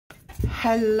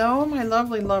Hello, my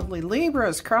lovely, lovely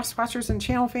Libras, cross watchers, and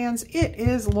channel fans. It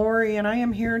is Laurie, and I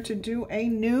am here to do a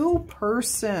new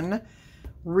person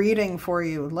reading for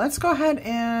you. Let's go ahead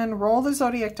and roll the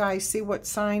zodiac dice, see what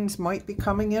signs might be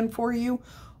coming in for you,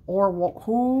 or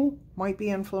who might be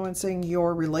influencing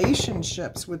your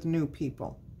relationships with new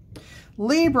people.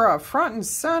 Libra, front and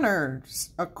center,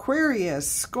 Aquarius,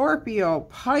 Scorpio,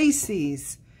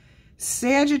 Pisces,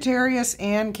 Sagittarius,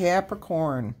 and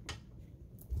Capricorn.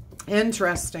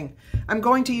 Interesting. I'm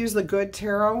going to use the Good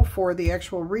Tarot for the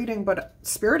actual reading, but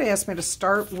Spirit asked me to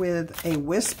start with a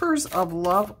Whispers of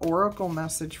Love Oracle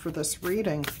message for this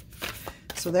reading.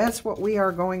 So that's what we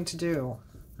are going to do.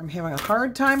 I'm having a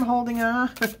hard time holding on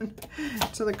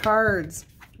to the cards.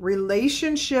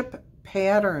 Relationship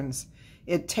patterns.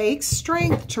 It takes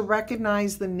strength to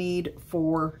recognize the need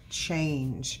for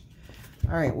change.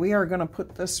 All right, we are going to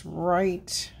put this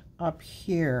right up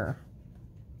here.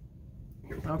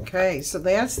 Okay, so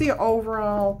that's the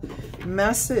overall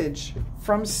message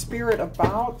from Spirit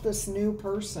about this new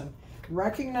person.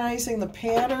 Recognizing the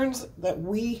patterns that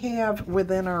we have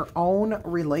within our own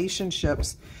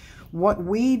relationships. What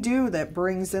we do that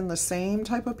brings in the same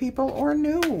type of people or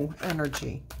new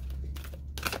energy.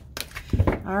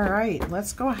 All right,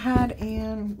 let's go ahead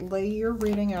and lay your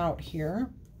reading out here.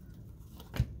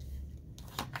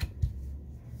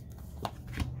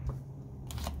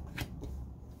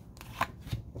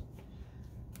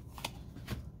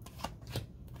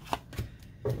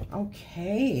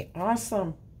 Okay,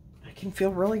 awesome. I can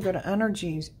feel really good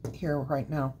energies here right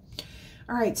now.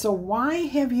 All right, so why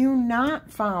have you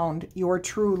not found your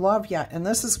true love yet? And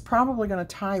this is probably going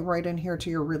to tie right in here to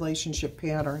your relationship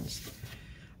patterns.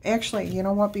 Actually, you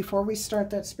know what? Before we start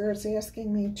that, Spirit's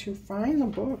asking me to find the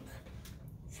book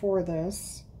for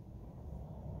this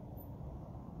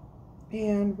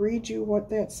and read you what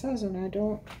that says, and I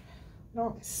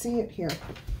don't see it here.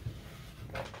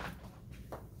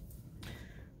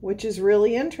 Which is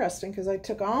really interesting because I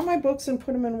took all my books and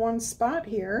put them in one spot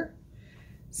here.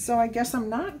 So I guess I'm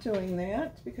not doing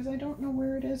that because I don't know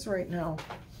where it is right now.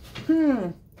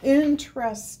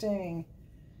 Interesting.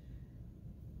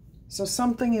 So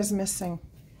something is missing.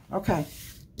 Okay.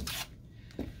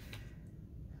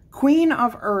 Queen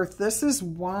of Earth, this is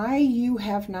why you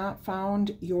have not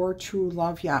found your true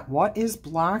love yet. What is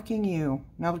blocking you?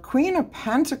 Now, the Queen of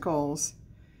Pentacles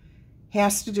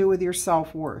has to do with your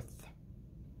self-worth.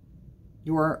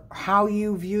 How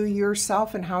you view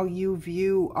yourself and how you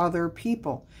view other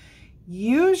people.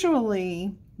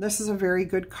 Usually, this is a very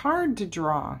good card to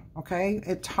draw, okay?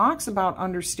 It talks about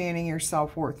understanding your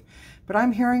self-worth, but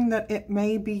I'm hearing that it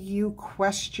may be you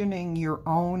questioning your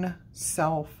own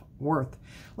self-worth.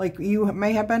 Like you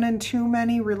may have been in too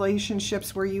many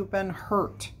relationships where you've been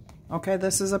hurt, okay?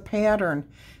 This is a pattern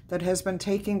that has been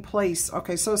taking place.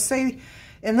 Okay, so say,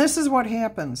 and this is what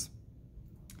happens.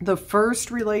 The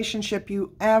first relationship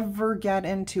you ever get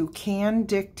into can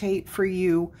dictate for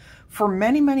you for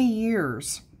many, many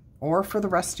years or for the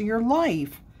rest of your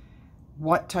life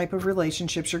what type of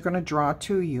relationships you're going to draw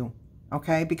to you,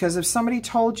 okay? Because if somebody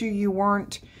told you you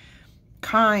weren't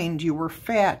kind, you were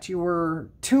fat, you were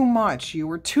too much, you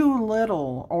were too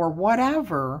little, or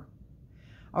whatever,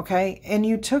 okay, and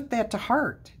you took that to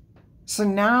heart. So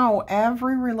now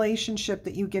every relationship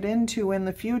that you get into in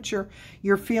the future,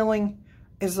 you're feeling...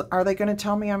 Are they going to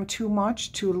tell me I'm too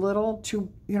much, too little,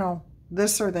 too, you know,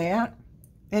 this or that?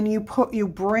 And you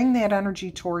bring that energy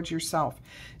towards yourself.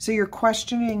 So you're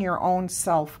questioning your own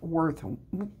self-worth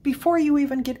before you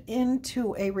even get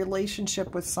into a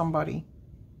relationship with somebody.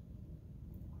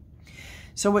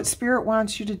 So what Spirit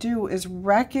wants you to do is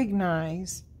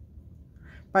recognize,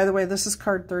 by the way, this is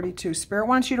card 32. Spirit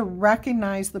wants you to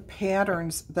recognize the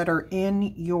patterns that are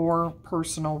in your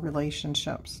personal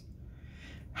relationships.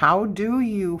 How do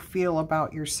you feel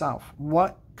about yourself?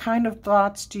 What kind of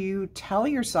thoughts do you tell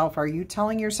yourself? Are you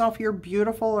telling yourself you're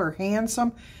beautiful or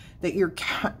handsome, that you're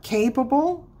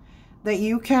capable, that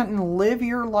you can live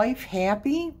your life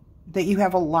happy, that you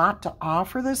have a lot to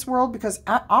offer this world? Because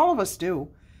all of us do.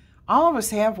 All of us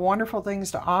have wonderful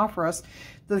things to offer us.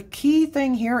 The key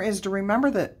thing here is to remember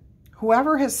that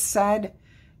whoever has said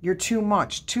you're too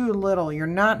much, too little, you're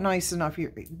not nice enough,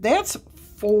 that's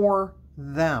for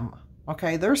them.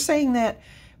 Okay, they're saying that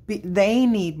they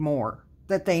need more,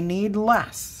 that they need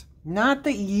less. Not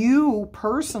that you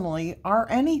personally are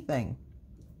anything.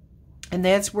 And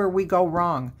that's where we go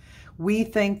wrong. We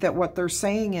think that what they're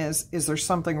saying is there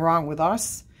something wrong with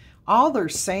us? All they're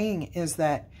saying is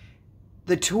that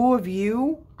the two of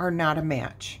you are not a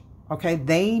match. Okay,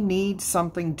 they need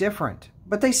something different.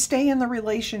 But they stay in the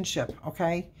relationship,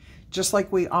 okay? Just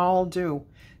like we all do.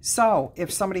 So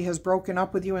if somebody has broken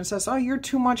up with you and says, oh, you're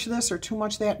too much this or too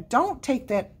much that, don't take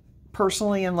that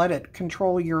personally and let it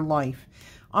control your life.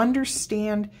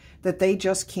 Understand that they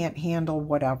just can't handle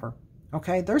whatever.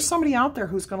 Okay? There's somebody out there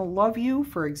who's going to love you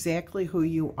for exactly who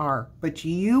you are. But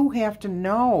you have to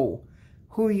know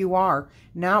who you are,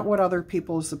 not what other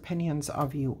people's opinions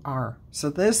of you are. So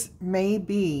this may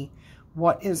be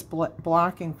what is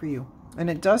blocking for you. And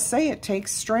it does say it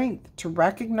takes strength to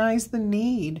recognize the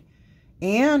need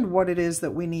and what it is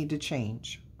that we need to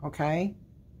change. Okay?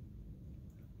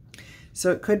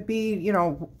 So it could be, you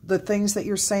know, the things that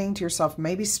you're saying to yourself.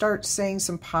 Maybe start saying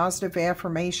some positive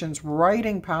affirmations,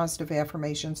 writing positive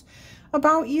affirmations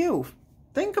about you.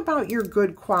 Think about your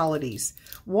good qualities.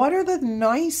 What are the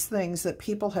nice things that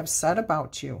people have said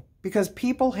about you? Because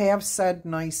people have said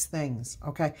nice things,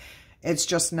 okay? It's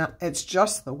just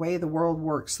the way the world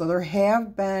works. So there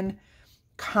have been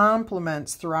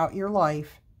compliments throughout your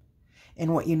life,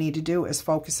 and what you need to do is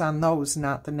focus on those,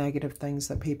 not the negative things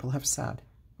that people have said,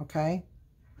 okay?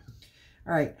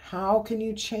 All right, how can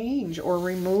you change or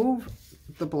remove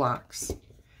the blocks?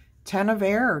 10 of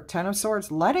air, 10 of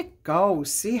swords, let it go.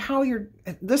 See how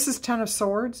this is 10 of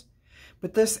swords,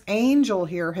 but this angel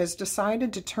here has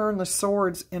decided to turn the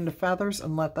swords into feathers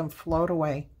and let them float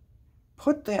away.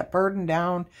 Put that burden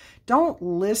down. Don't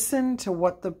listen to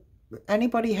what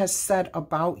anybody has said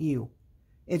about you.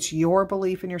 It's your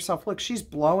belief in yourself. Look, she's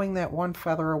blowing that one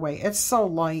feather away. It's so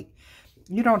light.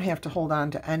 You don't have to hold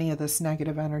on to any of this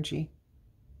negative energy.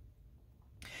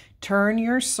 Turn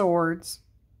your swords,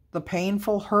 the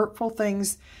painful, hurtful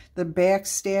things, the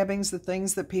backstabbings, the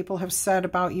things that people have said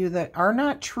about you that are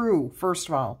not true, first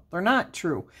of all. They're not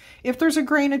true. If there's a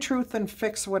grain of truth, then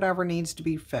fix whatever needs to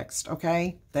be fixed,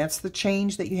 okay? That's the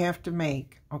change that you have to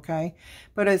make, okay?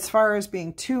 But as far as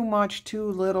being too much, too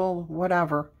little,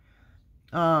 whatever,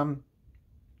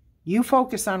 you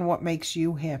focus on what makes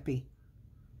you happy.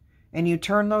 And you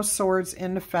turn those swords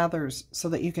into feathers so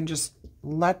that you can just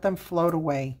let them float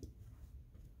away.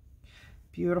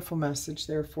 Beautiful message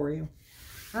there for you.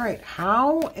 All right,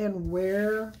 how and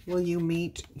where will you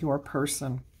meet your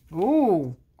person?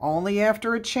 Ooh, only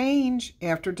after a change,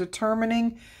 after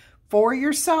determining for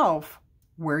yourself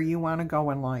where you want to go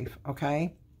in life,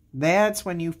 okay? That's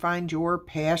when you find your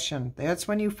passion. That's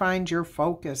when you find your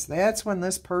focus. That's when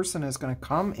this person is going to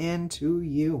come into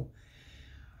you.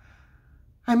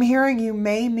 I'm hearing you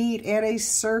may meet at a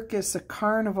circus, a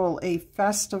carnival, a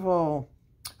festival,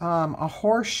 a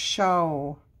horse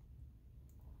show,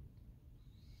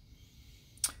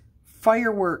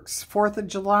 fireworks, 4th of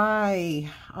July,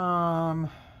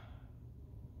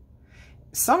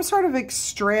 some sort of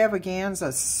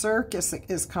extravaganza. Circus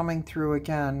is coming through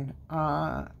again.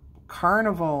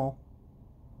 Carnival.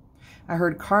 I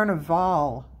heard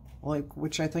carnaval,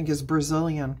 which I think is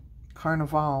Brazilian.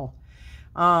 Carnaval.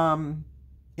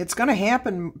 It's going to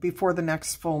happen before the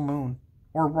next full moon,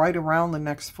 or right around the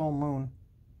next full moon.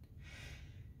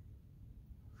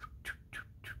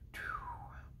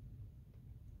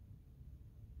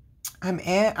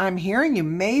 I'm hearing you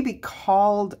may be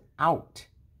called out.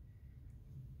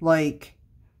 Like,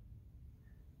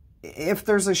 if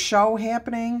there's a show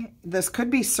happening, this could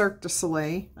be Cirque du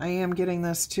Soleil. I am getting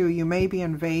this too. You may be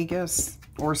in Vegas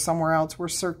or somewhere else where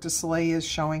Cirque du Soleil is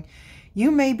showing.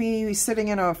 You may be sitting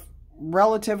in a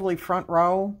relatively front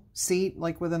row seat,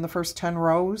 like within the first 10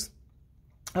 rows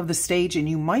of the stage, and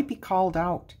you might be called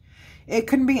out. It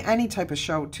could be any type of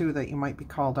show too that you might be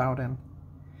called out in.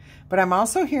 But I'm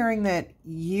also hearing that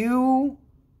you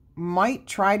might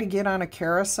try to get on a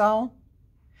carousel,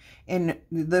 and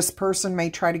this person may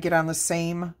try to get on the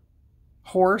same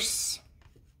horse,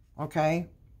 okay,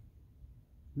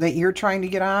 that you're trying to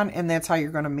get on, and that's how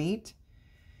you're going to meet.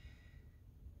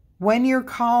 When you're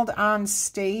called on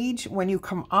stage, when you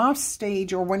come off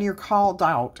stage, or when you're called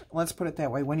out, let's put it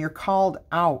that way, when you're called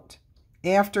out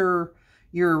after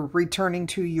you're returning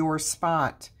to your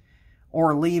spot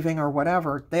or leaving or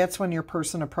whatever, that's when your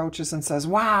person approaches and says,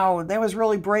 wow, that was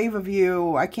really brave of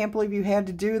you. I can't believe you had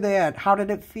to do that. How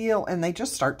did it feel? And they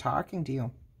just start talking to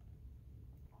you.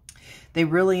 They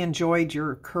really enjoyed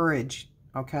your courage,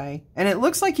 okay? And it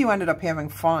looks like you ended up having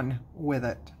fun with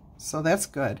it. So that's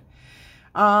good.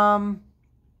 Some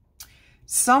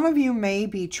of you may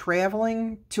be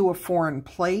traveling to a foreign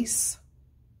place,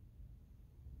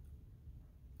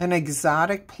 an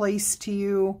exotic place to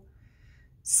you.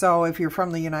 So if you're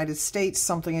from the United States,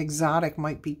 something exotic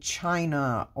might be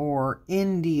China or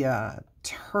India,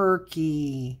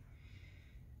 Turkey.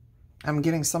 I'm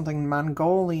getting something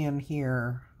Mongolian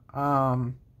here.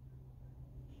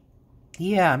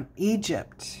 Yeah,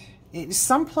 Egypt.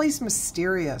 Someplace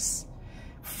mysterious.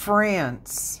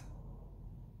 France.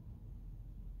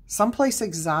 Someplace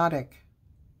exotic.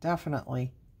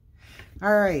 Definitely.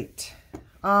 All right.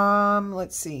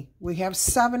 Let's see. We have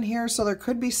 7 here, so there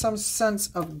could be some sense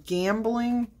of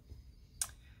gambling.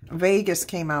 Vegas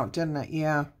came out, didn't it?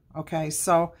 Yeah. Okay.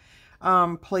 So,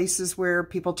 places where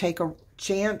people take a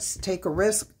chance, take a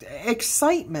risk,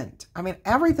 excitement. I mean,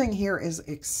 everything here is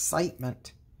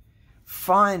excitement,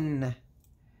 fun,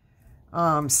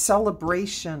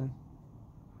 celebration.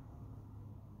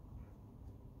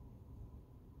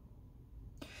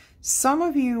 Some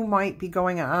of you might be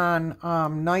going on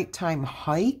nighttime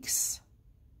hikes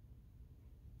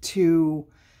to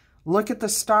look at the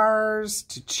stars,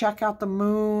 to check out the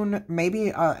moon, maybe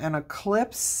an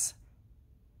eclipse.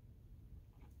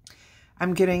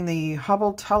 I'm getting the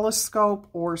Hubble telescope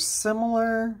or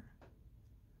similar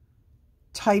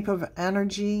type of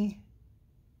energy.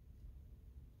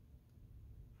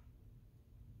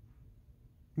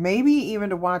 Maybe even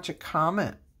to watch a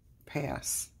comet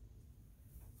pass.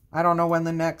 I don't know when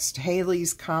the next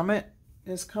Halley's Comet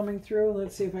is coming through.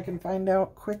 Let's see if I can find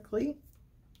out quickly.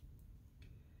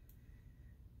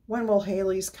 When will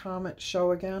Halley's Comet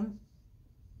show again?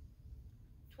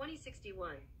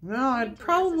 2061. No, it's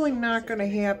probably not going to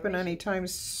happen anytime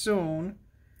soon.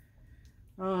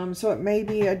 So it may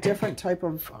be a different type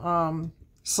of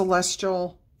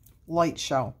celestial light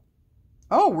show.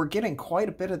 Oh, we're getting quite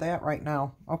a bit of that right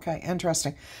now. Okay,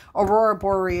 interesting. Aurora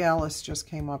Borealis just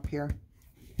came up here.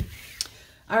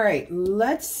 All right,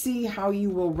 let's see how you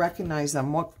will recognize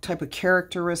them, what type of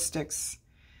characteristics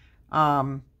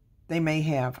they may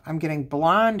have. I'm getting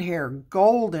blonde hair,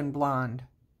 golden blonde.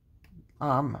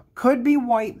 Could be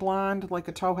white blonde, like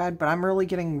a towhead, but I'm really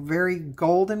getting very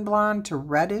golden blonde to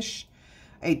reddish,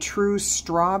 a true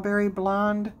strawberry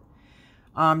blonde.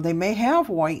 They may have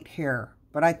white hair,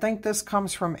 but I think this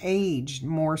comes from age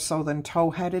more so than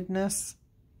towheadedness.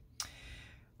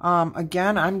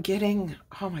 Again, I'm getting,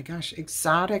 oh my gosh,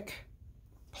 exotic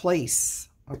place.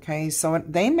 Okay, so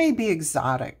they may be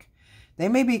exotic. They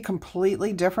may be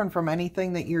completely different from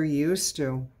anything that you're used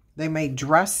to. They may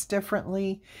dress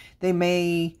differently. They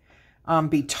may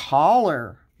be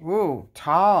taller. Ooh,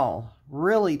 tall,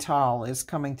 really tall is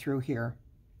coming through here.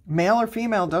 Male or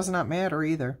female does not matter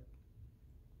either.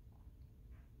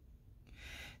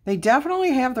 They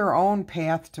definitely have their own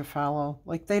path to follow.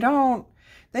 Like they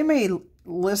may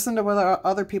listen to what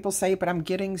other people say, but I'm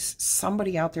getting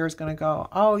somebody out there is going to go,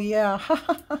 oh yeah,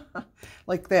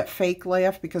 like that fake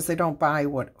laugh because they don't buy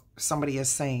what somebody is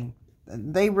saying.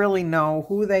 They really know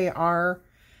who they are,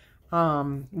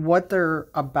 what they're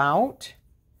about,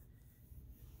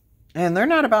 and they're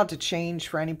not about to change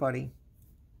for anybody.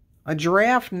 A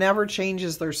giraffe never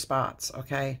changes their spots,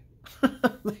 okay?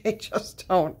 They just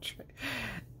don't.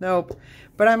 Nope.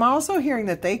 But I'm also hearing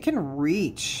that they can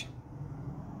reach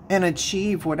and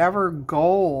achieve whatever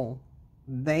goal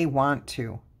they want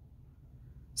to.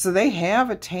 So they have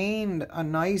attained a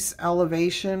nice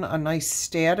elevation, a nice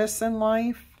status in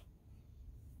life.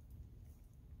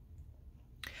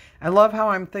 I love how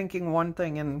I'm thinking one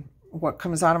thing and what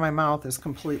comes out of my mouth is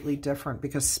completely different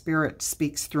because spirit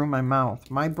speaks through my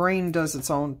mouth. My brain does its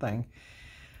own thing.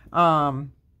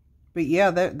 But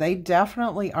yeah, they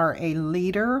definitely are a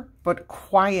leader, but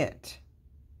quiet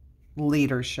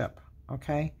leadership,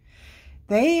 okay?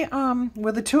 They,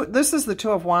 with the two, this is the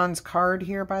Two of Wands card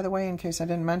here, by the way, in case I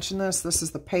didn't mention this. This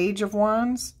is the Page of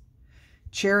Wands,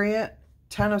 Chariot,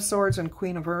 Ten of Swords, and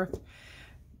Queen of Earth.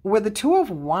 With the Two of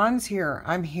Wands here,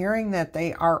 I'm hearing that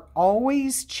they are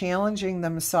always challenging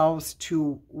themselves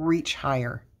to reach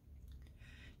higher,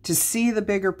 to see the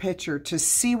bigger picture, to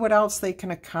see what else they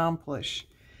can accomplish.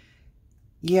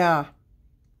 Yeah.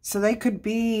 So they could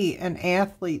be an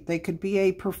athlete. They could be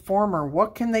a performer.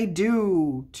 What can they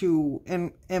do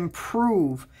to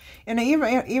improve? And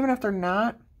even if they're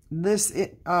not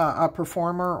a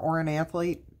performer or an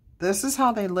athlete, this is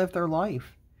how they live their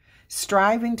life.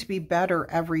 Striving to be better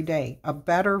every day. A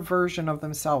better version of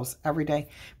themselves every day.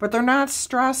 But they're not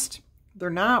stressed.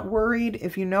 They're not worried.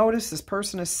 If you notice, this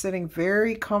person is sitting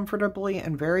very comfortably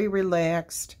and very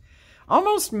relaxed.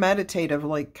 Almost meditative,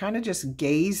 like kind of just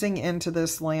gazing into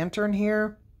this lantern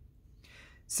here.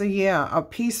 So yeah, a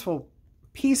peaceful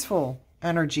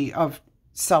energy of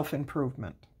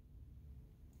self-improvement.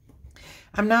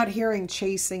 I'm not hearing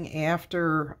chasing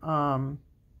after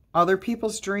other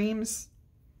people's dreams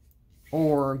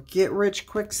or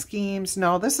get-rich-quick schemes.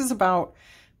 No, this is about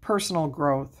personal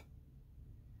growth.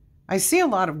 I see a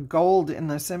lot of gold in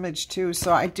this image too,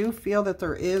 so I do feel that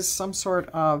there is some sort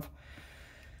of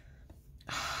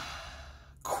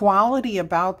quality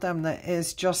about them that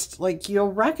is just like,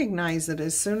 you'll recognize it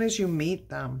as soon as you meet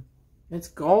them. It's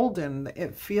golden.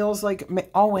 It feels like,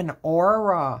 oh, an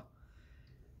aura.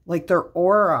 Like their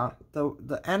aura,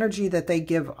 the energy that they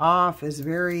give off is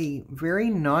very, very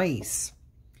nice.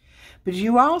 But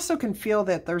you also can feel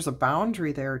that there's a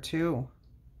boundary there too.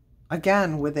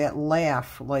 Again, with that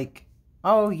laugh, like,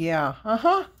 oh yeah,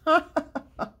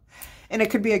 And it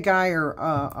could be a guy or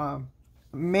a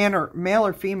male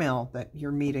or female that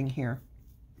you're meeting here.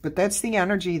 But that's the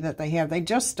energy that they have. They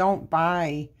just don't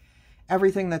buy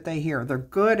everything that they hear. They're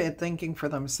good at thinking for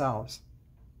themselves.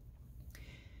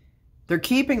 They're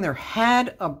keeping their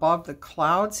head above the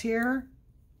clouds here.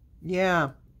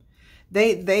 Yeah.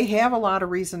 They have a lot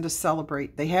of reason to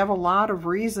celebrate. They have a lot of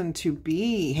reason to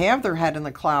have their head in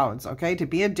the clouds, okay? To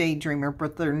be a daydreamer,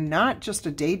 but they're not just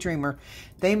a daydreamer.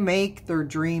 They make their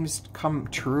dreams come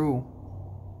true.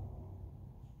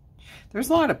 There's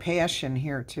a lot of passion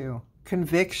here too.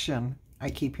 Conviction, I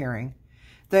keep hearing.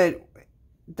 That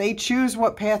they choose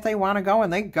what path they want to go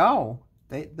and they go.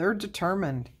 They're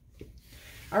determined.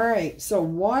 All right, so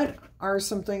what are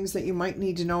some things that you might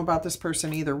need to know about this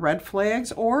person? Either red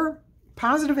flags or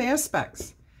positive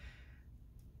aspects.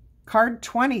 Card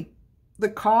 20, the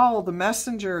call, the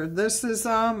messenger. This is,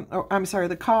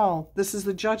 the call. This is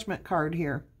the judgment card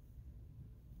here.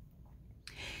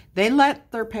 They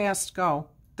let their past go.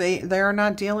 They are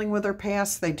not dealing with their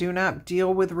past. They do not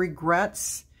deal with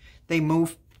regrets. They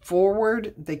move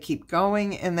forward. They keep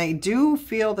going. And they do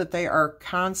feel that they are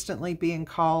constantly being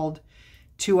called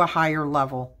to a higher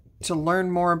level, to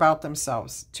learn more about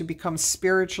themselves, to become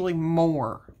spiritually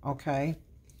more, okay?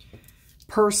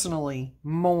 Personally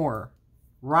more,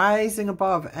 rising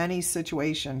above any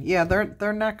situation. Yeah,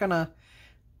 they're not gonna,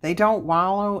 they don't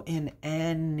wallow in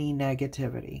any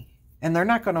negativity. And they're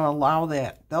not going to allow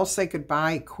that. They'll say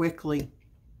goodbye quickly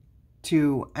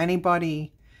to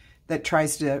anybody that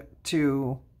tries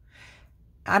to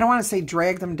I don't want to say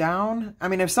drag them down. I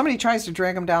mean, if somebody tries to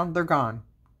drag them down, they're gone.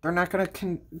 They're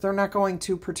not going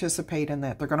to participate in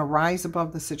that. They're going to rise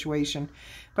above the situation.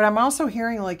 But I'm also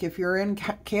hearing, like, if you're in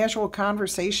casual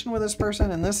conversation with this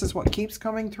person, and this is what keeps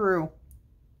coming through,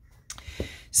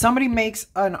 somebody makes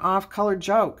an off-color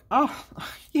joke. Oh,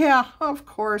 yeah, of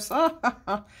course.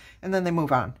 And then they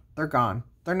move on. They're gone.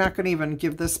 They're not going to even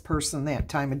give this person that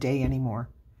time of day anymore.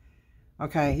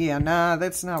 Okay, yeah, nah,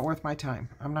 that's not worth my time.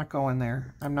 I'm not going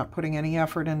there. I'm not putting any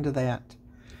effort into that.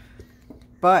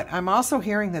 But I'm also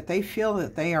hearing that they feel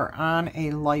that they are on a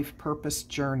life purpose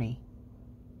journey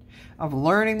of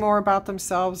learning more about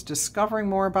themselves, discovering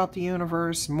more about the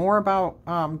universe, more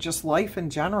about just life in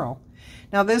general.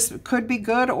 Now, this could be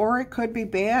good or it could be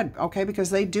bad, okay, because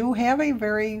they do have a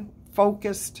very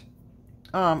focused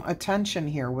attention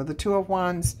here with the Two of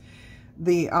Wands,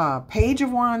 the Page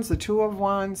of Wands, the Two of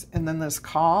Wands, and then this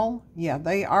call. Yeah,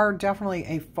 they are definitely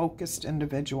a focused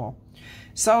individual.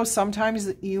 So sometimes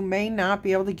you may not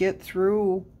be able to get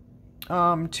through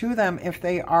to them if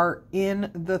they are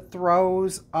in the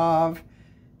throes of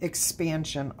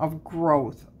expansion, of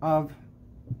growth, of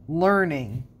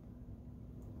learning.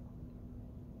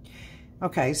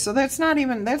 Okay, so that's not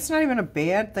even a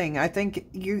bad thing. I think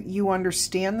you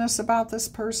understand this about this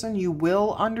person. You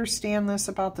will understand this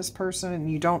about this person, and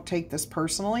you don't take this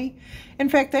personally. In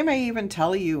fact, they may even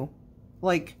tell you,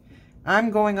 like,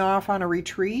 I'm going off on a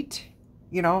retreat.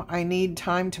 You know, I need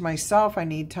time to myself. I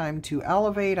need time to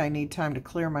elevate. I need time to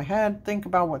clear my head, think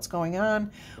about what's going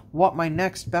on, what my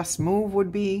next best move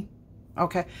would be.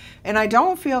 Okay, and I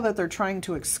don't feel that they're trying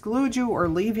to exclude you or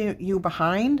leave you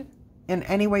behind in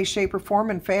any way, shape, or form.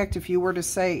 In fact, if they were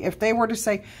to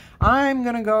say, I'm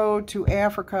going to go to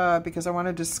Africa because I want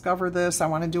to discover this, I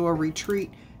want to do a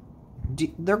retreat,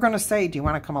 they're going to say, do you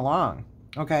want to come along?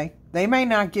 Okay. They may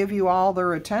not give you all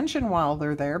their attention while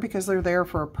they're there because they're there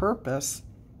for a purpose.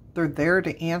 They're there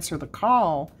to answer the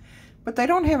call, but they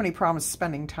don't have any problem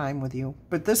spending time with you.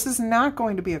 But this is not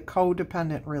going to be a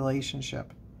codependent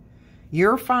relationship.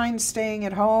 You're fine staying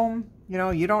at home. You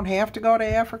know, you don't have to go to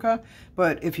Africa,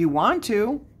 but if you want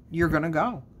to, you're going to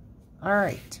go. All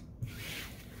right.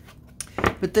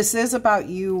 But this is about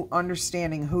you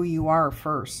understanding who you are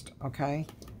first, okay?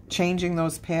 Changing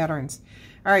those patterns.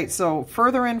 All right, so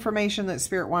further information that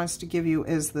Spirit wants to give you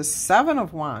is the Seven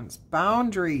of Wands,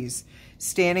 boundaries,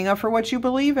 standing up for what you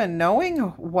believe in, knowing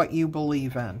what you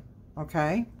believe in,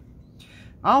 okay?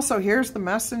 Also, here's the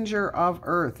Messenger of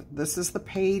Earth. This is the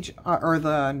page, or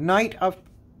the Knight of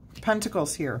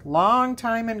Pentacles here. Long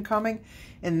time in coming.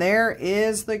 And there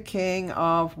is the King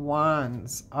of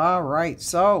Wands. All right,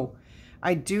 so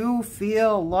I do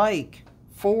feel like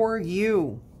for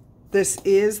you, this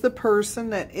is the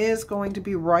person that is going to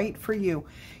be right for you.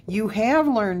 You have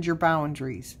learned your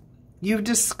boundaries. You've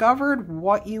discovered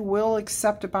what you will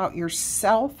accept about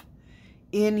yourself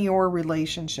in your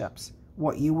relationships,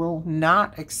 what you will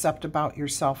not accept about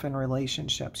yourself in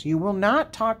relationships. You will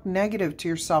not talk negative to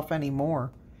yourself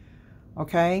anymore,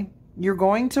 okay? You're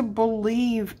going to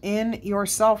believe in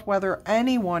yourself, whether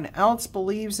anyone else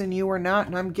believes in you or not,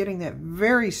 and I'm getting that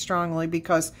very strongly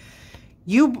because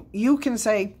you can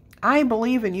say, I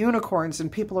believe in unicorns,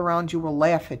 and people around you will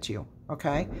laugh at you,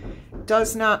 okay?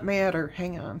 Does not matter.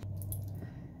 Hang on.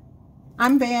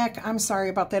 I'm back. I'm sorry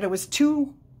about that. It was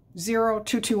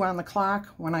 2022 on the clock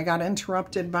when I got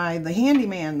interrupted by the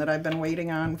handyman that I've been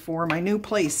waiting on for my new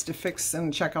place to fix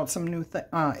and check out some new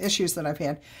issues that I've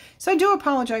had. So I do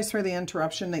apologize for the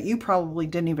interruption that you probably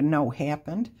didn't even know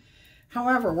happened.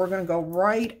 However, we're going to go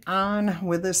right on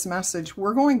with this message.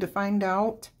 We're going to find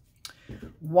out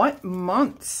what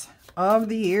months of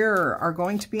the year are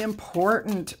going to be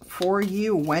important for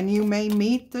you, when you may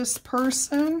meet this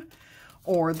person,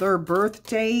 or their birth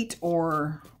date,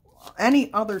 or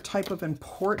any other type of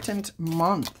important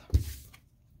month.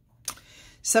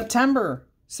 September.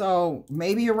 So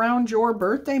maybe around your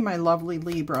birthday, my lovely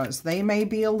Libras. They may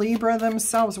be a Libra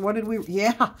themselves. What did we...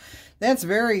 Yeah, that's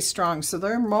very strong. So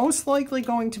they're most likely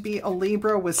going to be a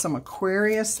Libra with some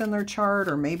Aquarius in their chart,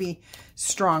 or maybe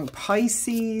strong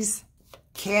Pisces,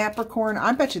 Capricorn.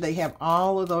 I bet you they have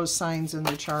all of those signs in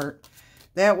their chart.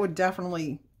 That would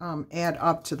definitely add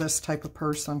up to this type of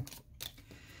person.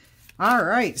 All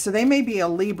right, so they may be a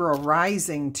Libra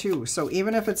rising too. So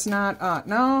even if it's not,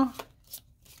 no,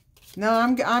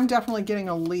 I'm definitely getting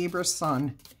a Libra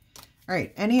sun. All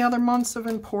right, any other months of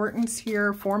importance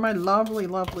here for my lovely,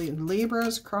 lovely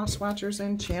Libras, cross watchers,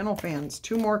 and channel fans?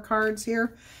 Two more cards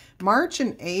here. March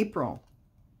and April.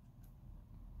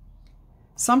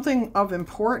 Something of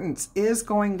importance is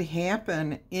going to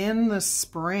happen in the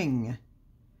spring.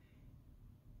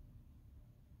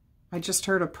 I just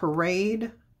heard a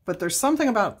parade, but there's something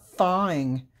about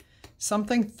thawing.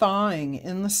 Something thawing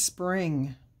in the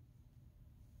spring.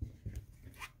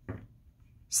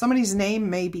 Somebody's name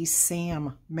may be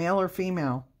Sam, male or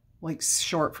female, like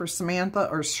short for Samantha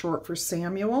or short for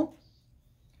Samuel.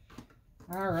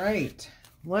 All right,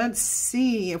 let's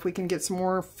see if we can get some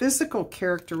more physical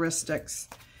characteristics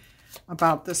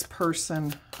about this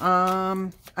person.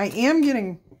 I am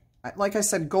getting, like I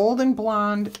said, golden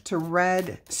blonde to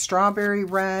red, strawberry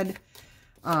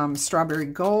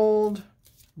gold,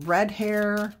 red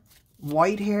hair,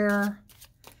 white hair.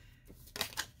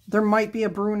 There might be a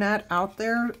brunette out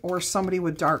there, or somebody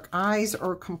with dark eyes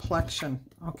or complexion,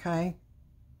 okay?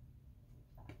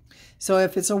 So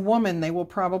if it's a woman, they will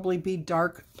probably be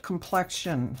dark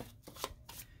complexion,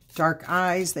 dark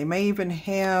eyes. They may even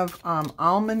have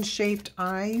almond-shaped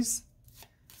eyes,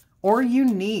 or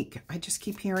unique. I just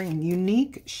keep hearing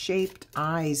unique shaped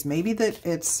eyes. Maybe that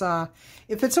it's,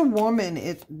 if it's a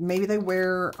woman, maybe they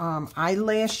wear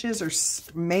eyelashes or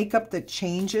makeup that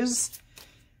changes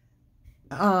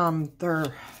the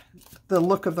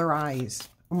look of their eyes,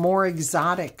 a more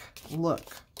exotic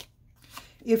look.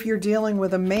 If you're dealing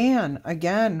with a man,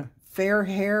 again,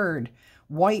 fair-haired,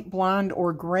 white, blonde,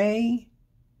 or gray,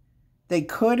 they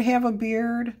could have a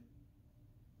beard.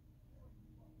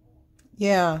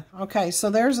 Yeah, okay, so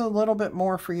there's a little bit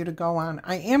more for you to go on.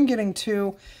 I am getting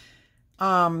to,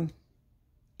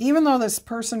 even though this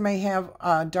person may have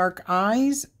dark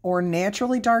eyes or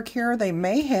naturally dark hair, they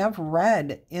may have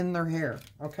red in their hair,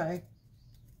 okay?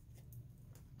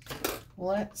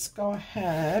 Let's go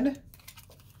ahead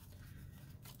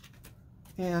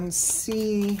and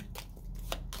see.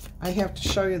 I have to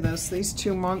show you this. These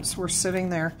 2 months were sitting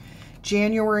there.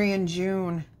 January and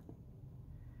June.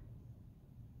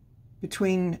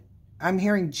 Between, I'm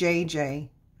hearing JJ.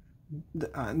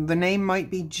 The name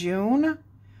might be June,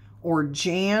 or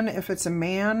Jan if it's a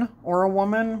man or a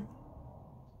woman.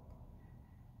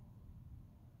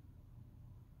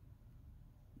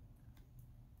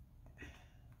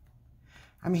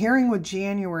 I'm hearing with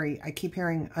January, I keep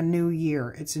hearing a new year.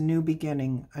 It's a new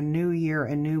beginning, a new year,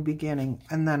 a new beginning,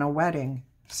 and then a wedding.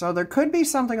 So there could be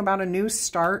something about a new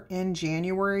start in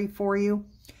January for you,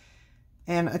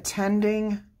 and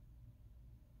attending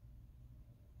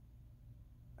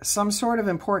some sort of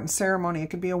important ceremony.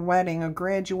 It could be a wedding, a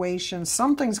graduation,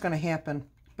 something's going to happen.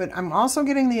 But I'm also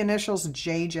getting the initials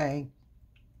JJ.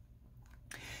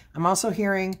 I'm also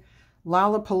hearing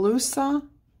Lollapalooza,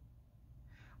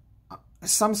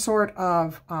 some sort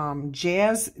of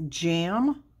jazz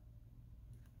jam.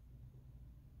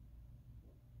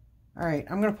 All right,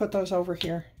 I'm going to put those over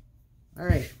here. All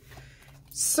right.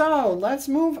 So let's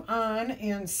move on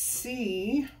and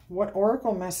see what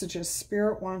oracle messages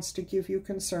Spirit wants to give you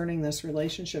concerning this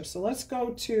relationship. So let's go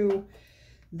to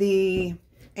The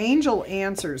angel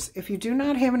answers. If you do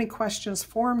not have any questions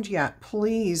formed yet,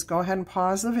 please go ahead and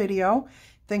pause the video.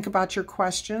 Think about your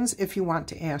questions if you want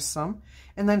to ask some,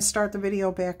 and then start the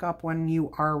video back up when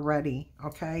you are ready,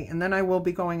 okay? And then I will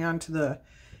be going on to the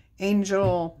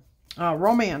angel,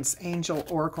 romance angel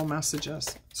oracle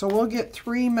messages. So we'll get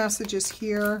 3 messages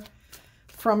here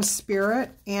from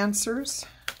Spirit Answers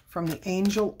from the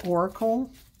Angel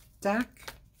Oracle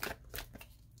deck.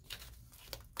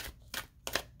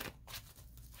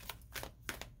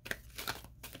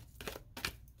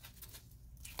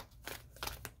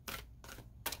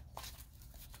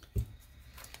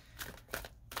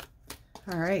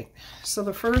 All right, so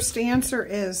the first answer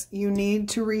is you need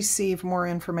to receive more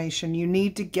information. You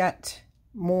need to get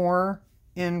more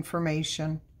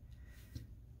information.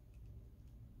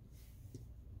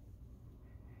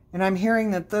 And I'm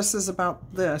hearing that this is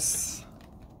about this.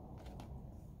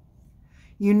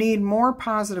 You need more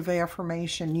positive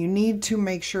affirmation. You need to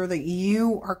make sure that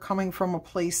you are coming from a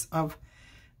place of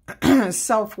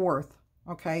self-worth,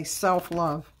 okay,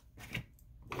 self-love.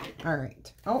 All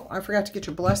right. Oh, I forgot to get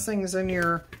your blessings and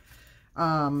your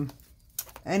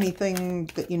anything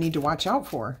that you need to watch out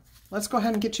for. Let's go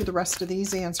ahead and get you the rest of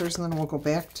these answers, and then we'll go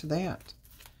back to that.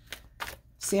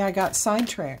 See, I got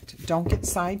sidetracked. Don't get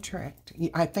sidetracked.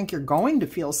 I think you're going to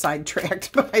feel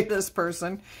sidetracked by this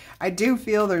person. I do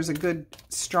feel there's a good,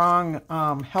 strong,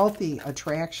 healthy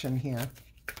attraction here.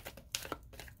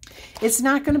 It's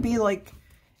not going to be like,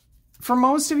 for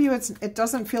most of you, it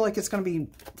doesn't feel like it's going to be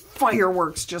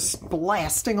fireworks just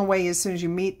blasting away as soon as you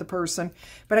meet the person.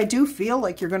 But I do feel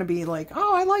like you're going to be like,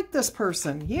 oh, I like this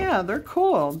person. Yeah, they're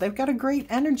cool. They've got a great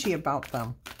energy about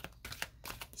them.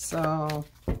 So,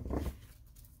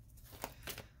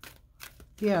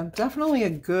 yeah, definitely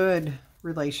a good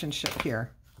relationship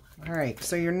here. All right,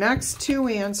 so your next 2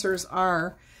 answers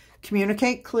are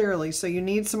communicate clearly. So you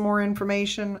need some more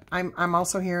information. I'm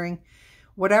also hearing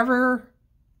whatever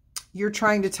you're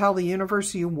trying to tell the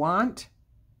universe you want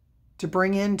to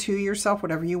bring into yourself,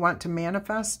 whatever you want to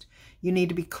manifest, you need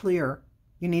to be clear.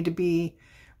 You need to be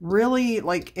really,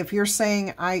 like, if you're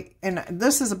saying, and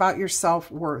this is about your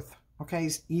self-worth, okay?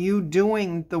 You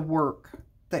doing the work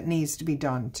that needs to be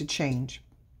done to change.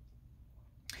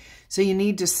 So you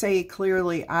need to say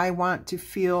clearly, I want to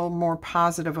feel more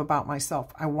positive about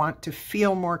myself. I want to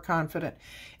feel more confident.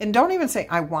 And don't even say,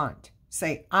 I want.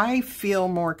 Say, I feel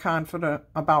more confident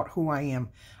about who I am.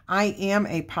 I am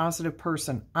a positive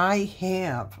person. I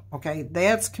have, okay?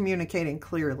 That's communicating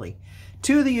clearly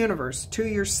to the universe, to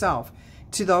yourself,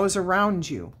 to those around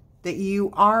you, that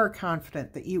you are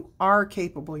confident, that you are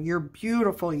capable, you're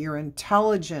beautiful, you're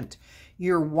intelligent,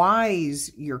 you're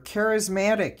wise, you're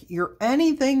charismatic, you're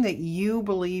anything that you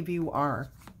believe you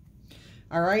are.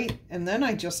 All right? And then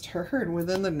I just heard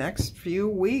within the next few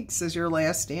weeks is your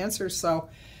last answer. So,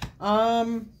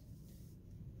 I'm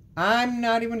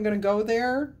not even going to go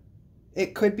there.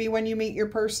 It could be when you meet your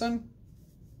person.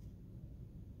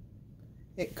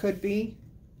 It could be.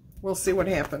 We'll see what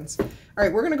happens. All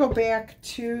right, we're going to go back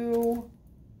to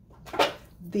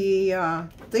the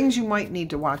things you might need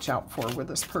to watch out for with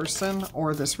this person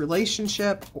or this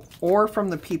relationship or from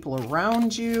the people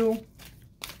around you.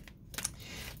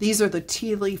 These are the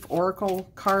Tea Leaf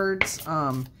Oracle cards.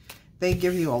 They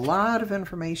give you a lot of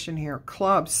information here.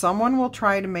 Club, someone will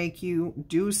try to make you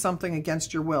do something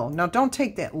against your will. Now, don't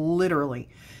take that literally,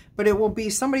 but it will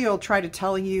be somebody will try to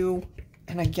tell you,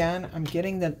 and again, I'm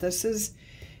getting that this is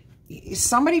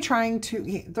somebody trying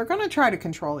to, they're going to try to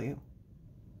control you.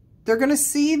 They're going to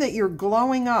see that you're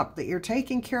glowing up, that you're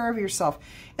taking care of yourself,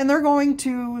 and they're going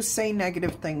to say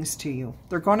negative things to you.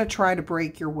 They're going to try to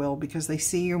break your will because they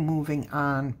see you moving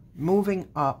on, moving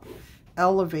up,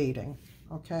 elevating,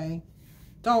 okay?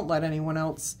 Don't let anyone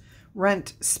else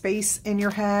rent space in your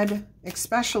head,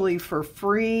 especially for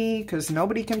free, because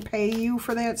nobody can pay you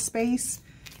for that space.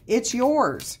 It's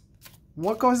yours.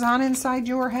 What goes on inside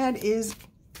your head is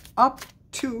up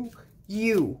to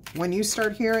you. When you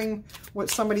start hearing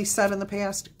what somebody said in the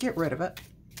past, get rid of it.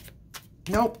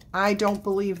 Nope, I don't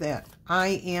believe that.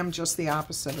 I am just the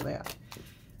opposite of that.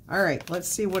 All right, let's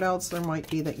see what else there might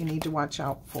be that you need to watch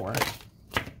out for.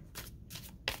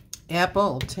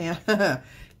 Apple,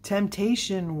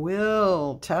 temptation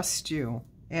will test you.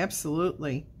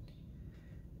 Absolutely.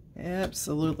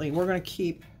 Absolutely. We're going to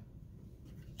keep.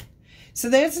 So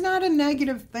that's not a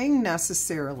negative thing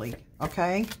necessarily,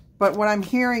 okay? But what I'm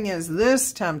hearing is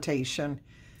this temptation,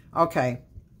 okay,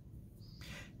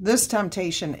 this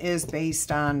temptation is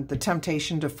based on the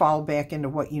temptation to fall back into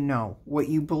what you know, what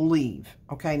you believe,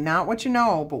 okay? Not what you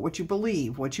know, but what you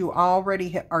believe, what you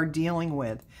already are dealing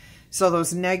with. So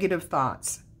those negative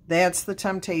thoughts, That's the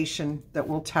temptation that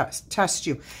will test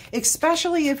you,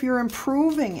 especially if you're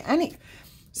improving.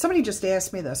 Somebody just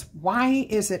asked me this. Why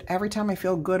is it every time I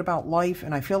feel good about life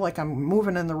and I feel like I'm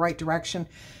moving in the right direction,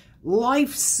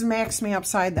 life smacks me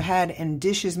upside the head and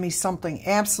dishes me something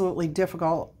absolutely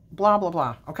difficult, blah, blah,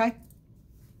 blah, okay?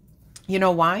 You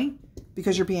know why?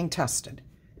 Because you're being tested.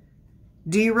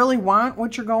 Do you really want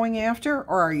what you're going after,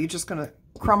 or are you just going to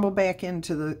crumble back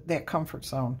into that comfort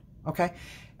zone, okay?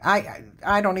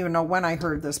 I don't even know when I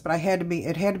heard this, but it had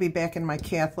to be back in my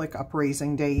Catholic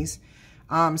upraising days.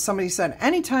 Somebody said,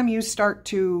 anytime you start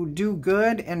to do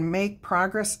good and make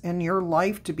progress in your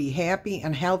life to be happy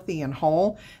and healthy and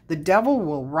whole, the devil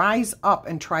will rise up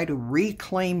and try to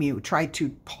reclaim you, try to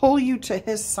pull you to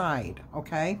his side,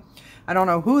 okay? I don't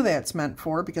know who that's meant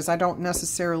for, because I don't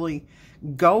necessarily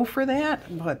go for that,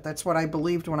 but that's what I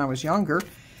believed when I was younger.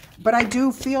 But I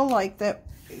do feel like that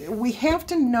we have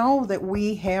to know that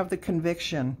we have the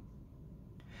conviction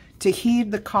to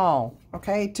heed the call,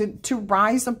 okay? To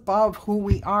rise above who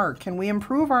we are. Can we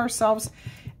improve ourselves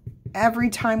every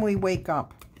time we wake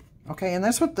up? Okay, and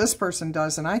that's what this person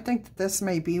does, and I think that this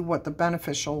may be what the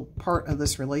beneficial part of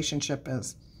this relationship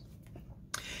is.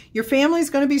 Your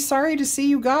family's going to be sorry to see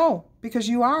you go, because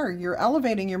you are. You're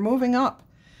elevating. You're moving up.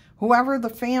 Whoever the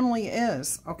family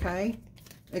is, okay?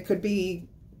 It could be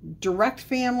direct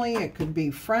family. It could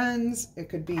be friends. It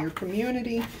could be your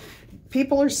community.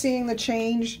 People are seeing the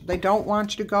change. They don't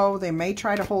want you to go. They may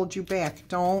try to hold you back.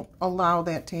 Don't allow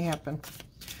that to happen.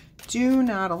 Do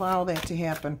not allow that to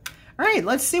happen. All right,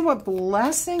 let's see what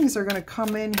blessings are going to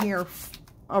come in here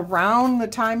around the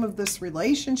time of this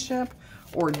relationship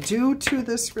or due to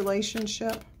this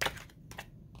relationship.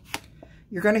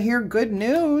 You're going to hear good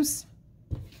news.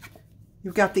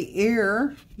 You've got the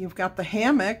ear, you've got the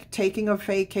hammock, taking a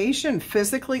vacation,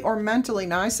 physically or mentally.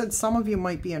 Now, I said some of you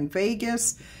might be in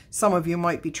Vegas. Some of you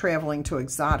might be traveling to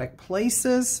exotic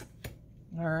places.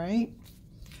 All right.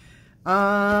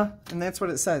 And that's what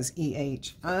it says,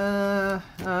 EH.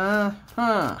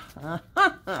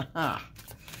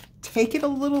 Take it a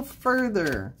little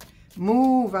further.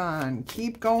 Move on.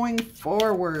 Keep going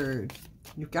forward.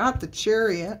 You've got the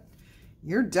Chariot.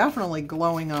 You're definitely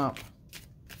glowing up.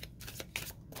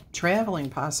 Traveling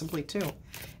possibly too.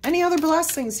 Any other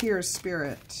blessings here,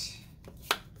 Spirit?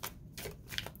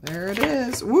 There it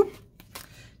is. Whoop.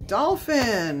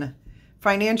 Dolphin.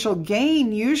 Financial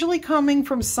gain, usually coming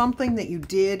from something that you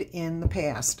did in the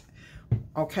past.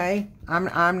 Okay?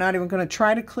 I'm not even going to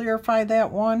try to clarify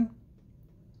that one.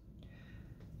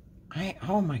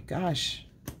 Oh my gosh.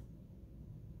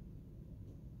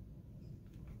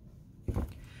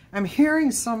 I'm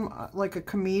hearing some, like a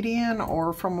comedian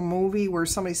or from a movie where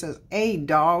somebody says, "Hey,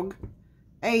 dog.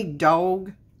 Hey,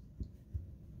 dog."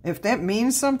 If that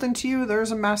means something to you,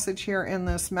 there's a message here in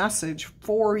this message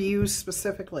for you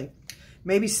specifically.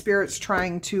 Maybe Spirit's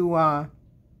trying to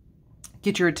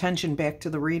get your attention back to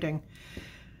the reading.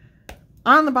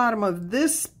 On the bottom of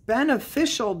this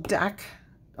beneficial deck,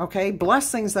 okay,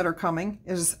 blessings that are coming,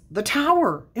 is the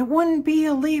Tower. It wouldn't be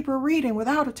a Libra reading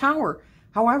without a Tower.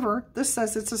 However, this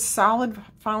says it's a solid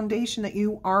foundation that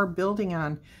you are building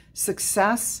on.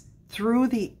 Success through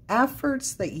the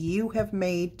efforts that you have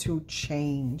made to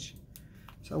change.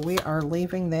 So we are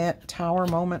leaving that Tower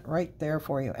moment right there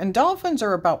for you. And dolphins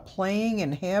are about playing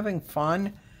and having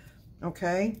fun,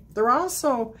 okay? They're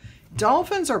also,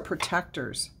 dolphins are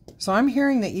protectors. So I'm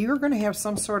hearing that you're going to have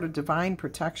some sort of divine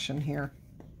protection here.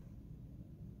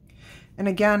 And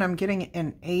again, I'm getting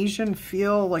an Asian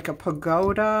feel, like a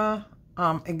pagoda.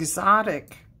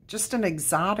 Exotic, just an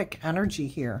exotic energy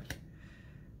here.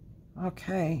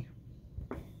 Okay.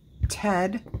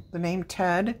 Ted, the name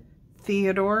Ted,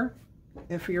 Theodore,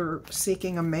 if you're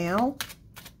seeking a male.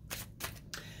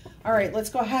 All right, let's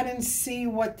go ahead and see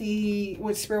what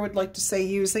Spirit would like to say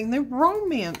using the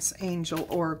Romance Angel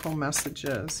Oracle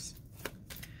messages.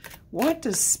 What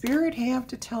does Spirit have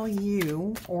to tell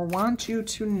you or want you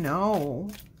to know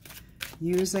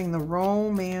using the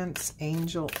Romance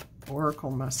Angel Oracle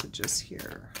messages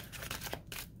here?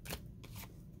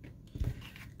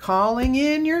 Calling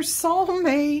in your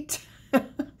soulmate.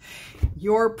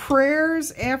 Your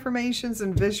prayers, affirmations,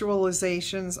 and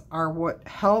visualizations are what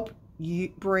help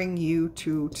you bring you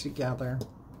two together.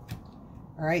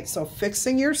 All right, so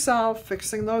fixing yourself,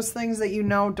 fixing those things that you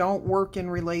know don't work in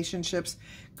relationships,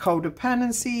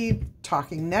 codependency,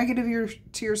 talking negative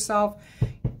to yourself,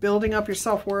 building up your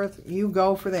self-worth, you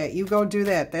go for that. You go do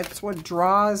that. That's what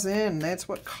draws in. That's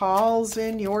what calls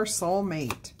in your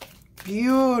soulmate.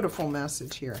 Beautiful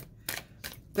message here.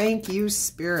 Thank you,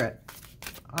 Spirit.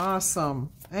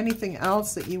 Awesome. Anything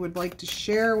else that you would like to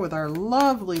share with our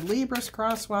lovely Libras,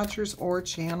 cross watchers, or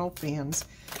channel fans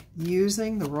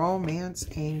using the romance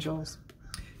angels?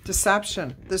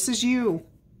 Deception. This is you.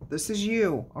 This is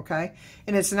you, okay?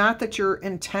 And it's not that you're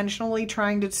intentionally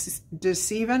trying to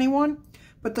deceive anyone,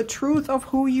 but the truth of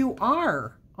who you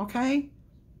are, okay?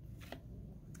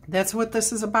 That's what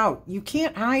this is about. You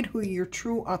can't hide who your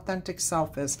true, authentic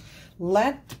self is.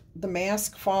 Let the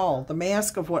mask fall, the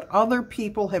mask of what other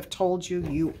people have told you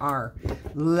you are.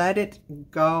 Let it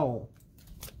go.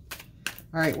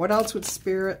 All right, what else would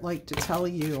Spirit like to tell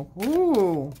you?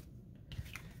 Ooh,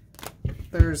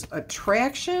 there's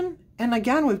attraction. And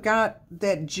again, we've got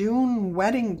that June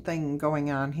wedding thing going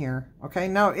on here. Okay,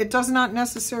 now it does not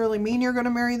necessarily mean you're going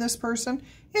to marry this person.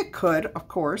 It could, of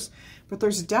course, but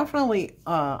there's definitely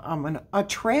an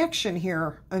attraction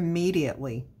here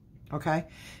immediately. Okay,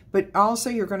 but also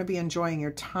you're going to be enjoying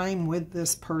your time with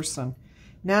this person.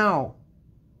 Now,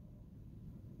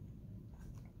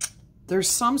 there's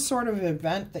some sort of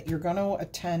event that you're going to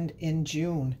attend in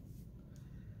June.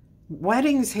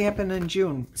 Weddings happen in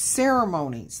June.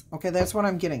 Ceremonies. Okay, that's what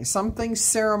I'm getting. Something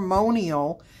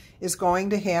ceremonial is going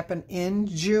to happen in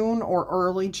June or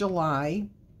early July.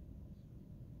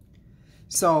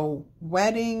 So,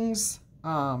 weddings,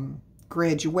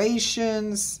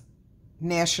 graduations,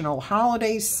 national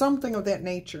holidays, something of that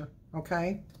nature.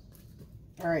 Okay?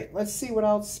 All right, let's see what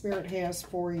else Spirit has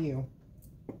for you.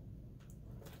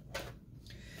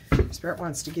 Spirit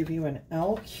wants to give you an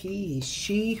L key,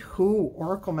 she who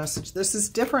oracle message. This is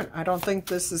different. I don't think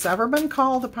this has ever been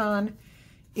called upon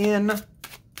in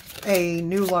a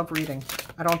new love reading.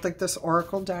 I don't think this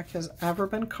oracle deck has ever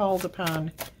been called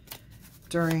upon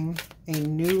during a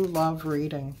new love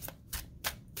reading.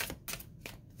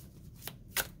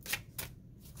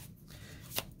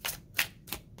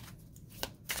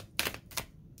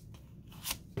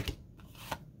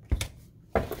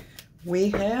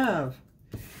 We have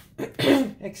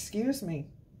excuse me,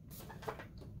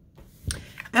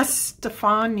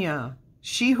 Estefania,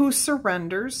 she who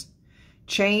surrenders,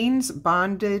 chains,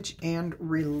 bondage, and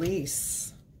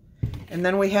release. And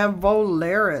then we have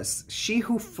Volaris, she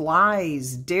who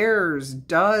flies, dares,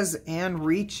 does, and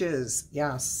reaches.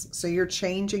 Yes, so you're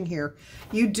changing here.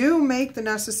 You do make the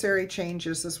necessary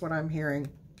changes, is what I'm hearing.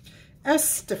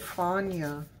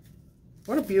 Estefania,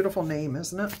 what a beautiful name,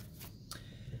 isn't it?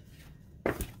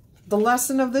 The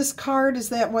lesson of this card is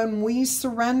that when we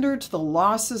surrender to the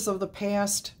losses of the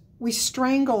past, we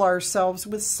strangle ourselves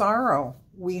with sorrow.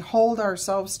 We hold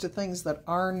ourselves to things that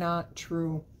are not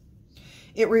true.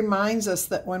 It reminds us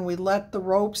that when we let the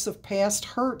ropes of past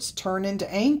hurts turn into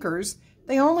anchors,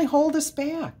 they only hold us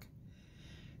back.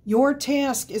 Your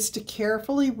task is to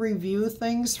carefully review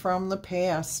things from the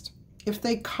past. If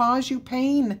they cause you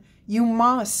pain, you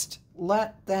must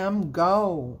let them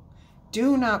go.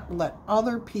 Do not let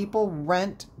other people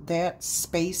rent that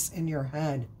space in your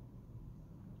head.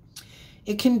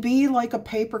 It can be like a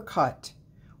paper cut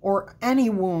or any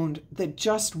wound that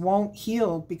just won't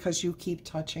heal because you keep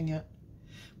touching it.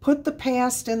 Put the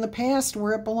past in the past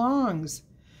where it belongs.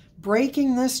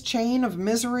 Breaking this chain of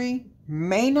misery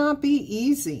may not be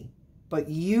easy, but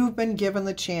you've been given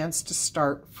the chance to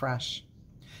start fresh.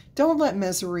 Don't let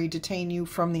misery detain you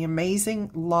from the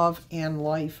amazing love and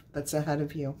life that's ahead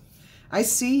of you. I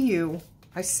see you.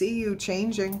 I see you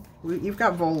changing. You've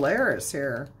got Volaris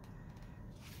here.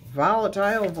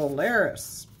 Volatile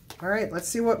Volaris. All right, let's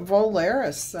see what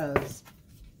Volaris says.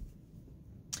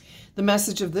 The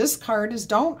message of this card is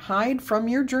don't hide from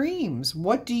your dreams.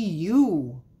 What do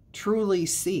you truly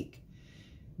seek?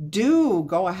 Do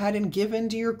go ahead and give in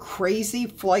to your crazy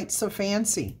flights of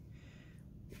fancy.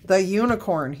 The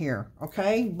unicorn here,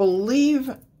 okay? Believe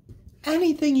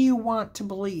anything you want to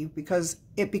believe because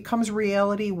it becomes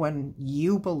reality when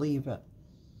you believe it.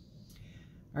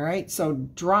 All right, so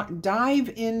dive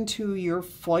into your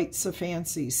flights of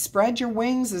fancy. Spread your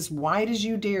wings as wide as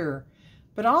you dare,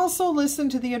 but also listen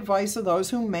to the advice of those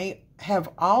who may have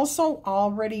also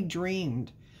already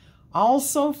dreamed,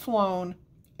 also flown,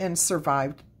 and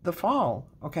survived the fall,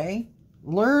 okay?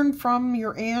 Learn from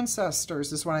your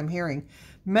ancestors is what I'm hearing.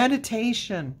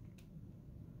 Meditation.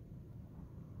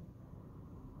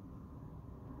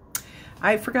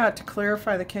 I forgot to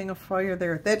clarify the King of Fire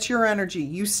there. That's your energy.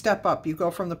 You step up. You go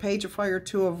from the Page of Fire,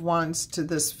 Two of Wands, to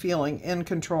this feeling in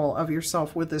control of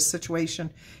yourself with this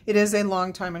situation. It is a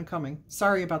long time in coming.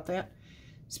 Sorry about that.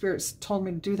 Spirits told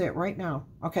me to do that right now.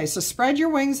 Okay, so spread your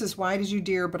wings as wide as you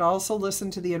dare, but also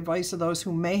listen to the advice of those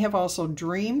who may have also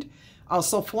dreamed,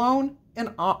 also flown,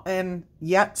 and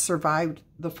yet survived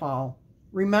the fall.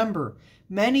 Remember,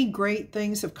 many great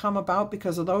things have come about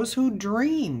because of those who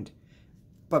dreamed.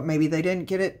 but maybe they didn't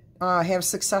get it, have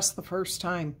success the first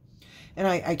time. And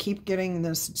I keep getting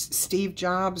this Steve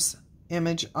Jobs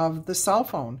image of the cell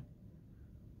phone.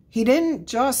 He didn't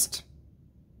just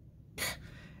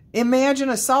imagine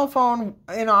a cell phone,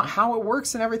 you know, how it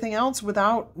works and everything else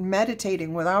without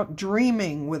meditating, without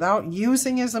dreaming, without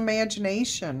using his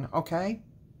imagination, okay?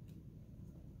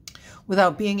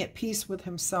 Without being at peace with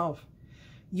himself.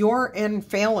 You're in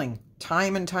failing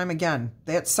time and time again.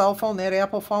 That cell phone, that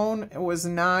Apple phone, it was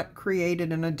not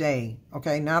created in a day,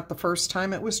 okay? Not the first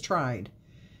time it was tried.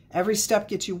 Every step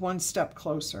gets you one step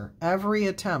closer. Every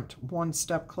attempt, one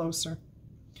step closer.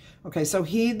 Okay, so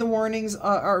heed the warnings,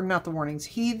 or not the warnings,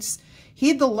 heed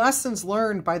the lessons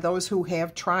learned by those who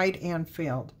have tried and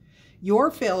failed.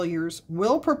 Your failures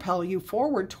will propel you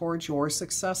forward towards your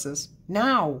successes.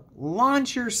 Now,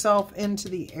 launch yourself into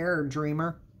the air,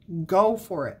 dreamer. Go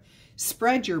for it.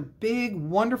 Spread your big,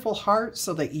 wonderful heart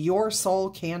so that your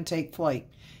soul can take flight.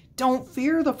 Don't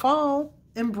fear the fall.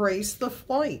 Embrace the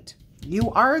flight. You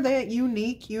are that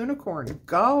unique unicorn.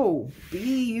 Go.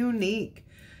 Be unique.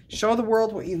 Show the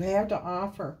world what you have to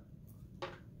offer.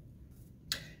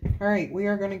 All right, we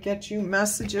are going to get you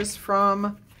messages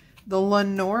from the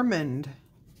Lenormand,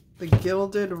 the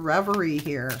Gilded Reverie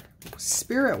here.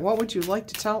 Spirit, what would you like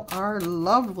to tell our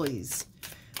lovelies?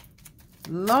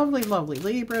 Lovely, lovely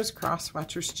Libras,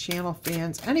 Crosswatchers, channel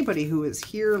fans, anybody who is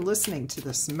here listening to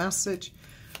this message.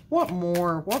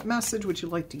 What message would you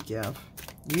like to give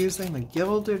using the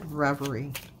Gilded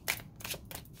Reverie?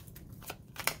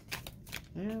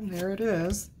 And there it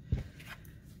is.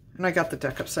 And I got the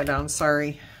deck upside down,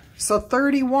 sorry. So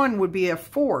 31 would be a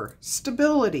 4,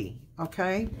 stability,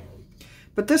 okay?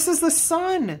 But this is the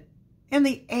Sun and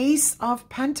the Ace of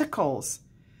Pentacles.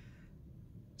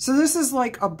 So this is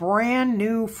like a brand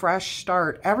new, fresh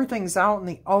start. Everything's out in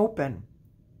the open.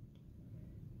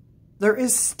 There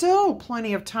is still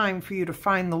plenty of time for you to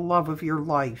find the love of your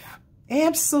life.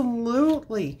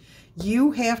 Absolutely.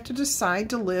 You have to decide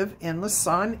to live in the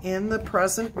sun in the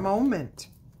present moment.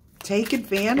 Take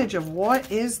advantage of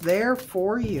what is there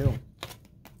for you.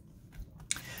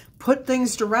 Put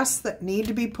things to rest that need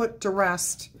to be put to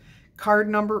rest. Card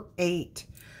number 8.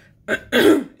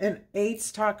 And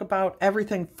 8s talk about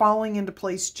everything falling into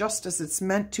place just as it's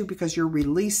meant to, because you're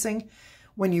releasing.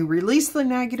 When you release the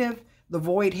negative, the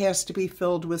void has to be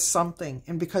filled with something.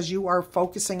 And because you are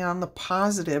focusing on the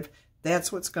positive,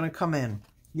 that's what's going to come in.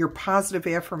 Your positive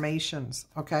affirmations,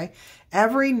 okay?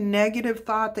 Every negative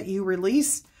thought that you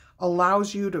release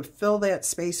allows you to fill that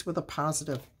space with a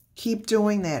positive. Keep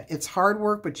doing that. It's hard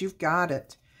work, but you've got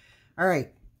it. All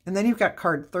right. And then you've got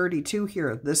card 32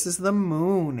 here. This is the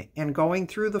moon and going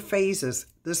through the phases.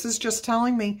 This is just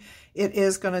telling me it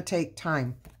is going to take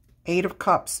time. 8 of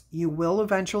Cups. You will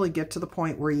eventually get to the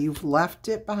point where you've left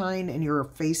it behind and you're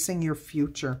facing your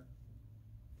future.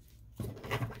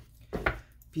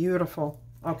 Beautiful.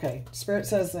 Okay, Spirit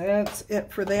says that's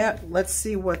it for that. Let's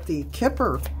see what the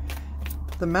Kipper,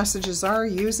 the messages are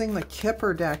using the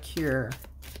Kipper deck here.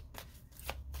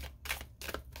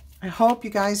 I hope you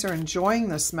guys are enjoying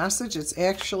this message. It's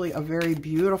actually a very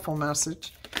beautiful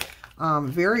message.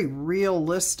 Very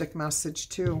realistic message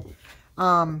too.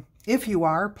 If you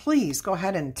are, please go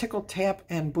ahead and tickle, tap,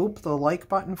 and boop the like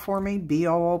button for me,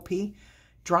 B-O-O-P.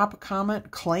 Drop a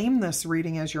comment. Claim this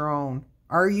reading as your own.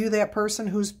 Are you that person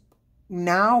who's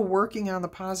now working on the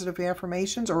positive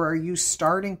affirmations, or are you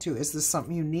starting to? Is this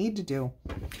something you need to do?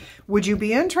 Would you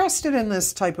be interested in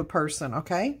this type of person?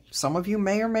 Okay, some of you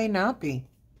may or may not be.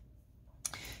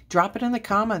 Drop it in the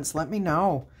comments. Let me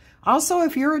know. Also,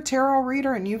 if you're a tarot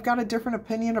reader and you've got a different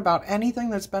opinion about anything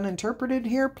that's been interpreted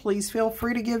here, please feel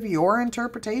free to give your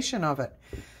interpretation of it.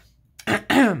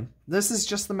 This is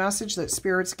just the message that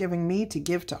Spirit's giving me to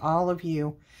give to all of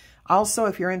you. Also,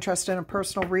 if you're interested in a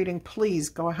personal reading, please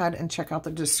go ahead and check out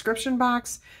the description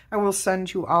box. I will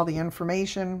send you all the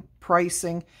information,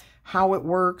 pricing, how it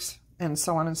works, and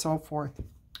so on and so forth.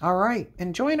 All right,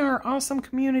 and join our awesome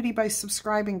community by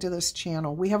subscribing to this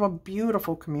channel. We have a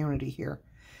beautiful community here.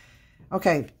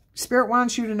 Okay, Spirit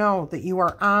wants you to know that you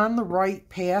are on the right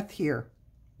path here.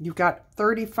 You've got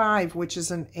 35, which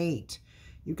is an 8.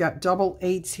 You've got double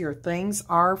 8s here. Things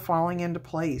are falling into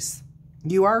place.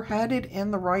 You are headed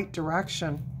in the right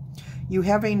direction. You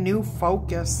have a new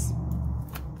focus.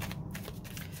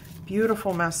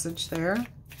 Beautiful message there.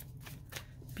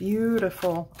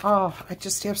 Beautiful. Oh, I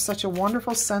just have such a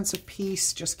wonderful sense of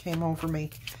peace just came over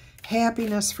me.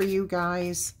 Happiness for you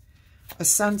guys. A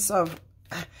sense of,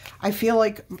 I feel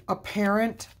like a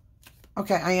parent.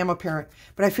 Okay, I am a parent.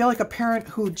 But I feel like a parent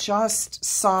who just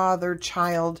saw their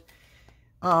child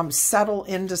settle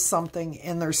into something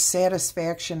and there's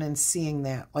satisfaction in seeing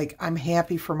that. Like, I'm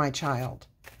happy for my child.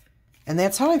 And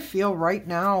that's how I feel right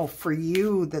now for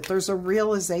you, that there's a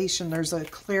realization, there's a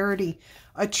clarity,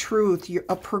 a truth,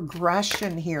 a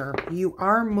progression here. You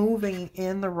are moving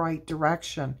in the right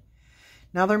direction.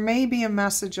 Now, there may be a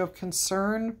message of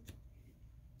concern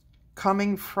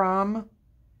coming from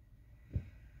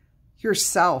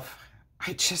yourself.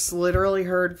 I just literally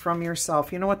heard from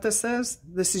yourself. You know what this is?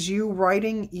 This is you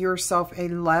writing yourself a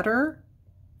letter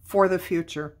for the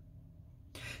future.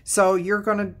 So you're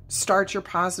going to start your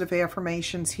positive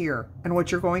affirmations here. And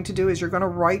what you're going to do is you're going to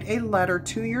write a letter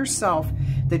to yourself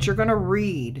that you're going to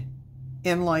read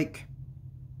in like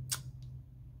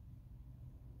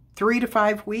 3 to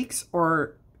 5 weeks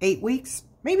or 8 weeks,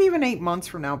 maybe even 8 months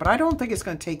from now. But I don't think it's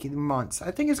going to take you months. I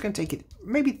think it's going to take you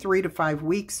maybe 3 to 5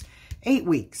 weeks, 8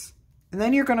 weeks. And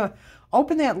then you're going to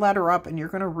open that letter up and you're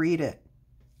going to read it.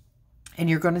 And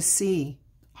you're going to see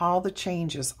all the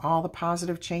changes, all the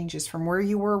positive changes from where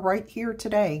you were right here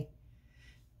today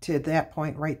to that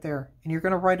point right there. And you're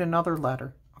going to write another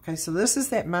letter. Okay, so this is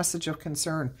that message of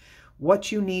concern.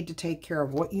 What you need to take care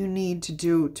of, what you need to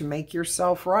do to make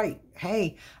yourself right.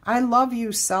 Hey, I love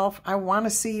you, self. I want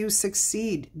to see you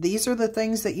succeed. These are the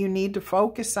things that you need to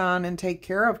focus on and take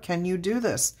care of. Can you do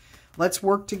this? Let's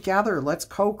work together. Let's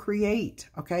co-create.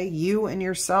 Okay, you and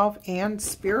yourself and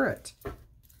spirit.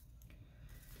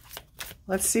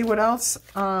 Let's see what else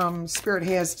Spirit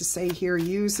has to say here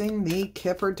using the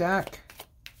Kipper deck.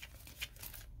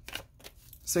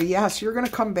 So yes, you're going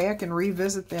to come back and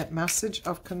revisit that message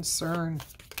of concern.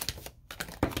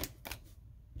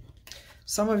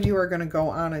 Some of you are going to go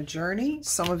on a journey.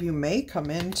 Some of you may come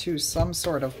into some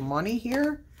sort of money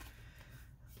here.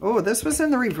 Oh, this was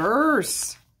in the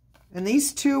reverse. And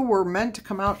these two were meant to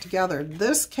come out together.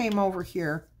 This came over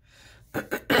here.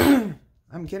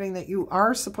 I'm getting that you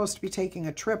are supposed to be taking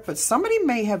a trip, but somebody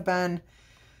may have been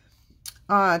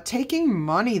taking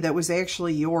money that was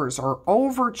actually yours or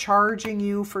overcharging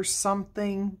you for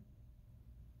something.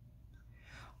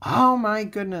 Oh my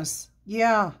goodness.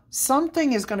 Yeah,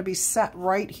 something is going to be set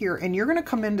right here, and you're going to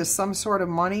come into some sort of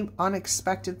money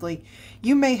unexpectedly.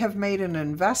 You may have made an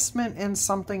investment in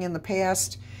something in the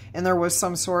past, and there was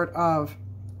some sort of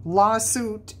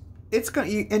lawsuit. It's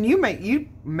going, and you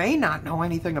may not know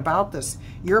anything about this.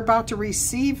 You're about to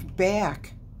receive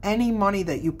back any money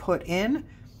that you put in.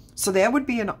 So that would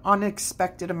be an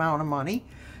unexpected amount of money.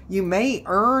 You may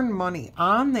earn money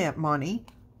on that money.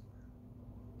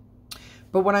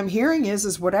 But what I'm hearing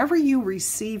is whatever you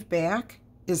receive back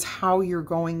is how you're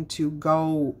going to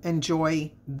go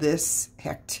enjoy this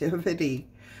activity.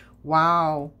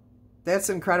 Wow, that's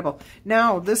incredible.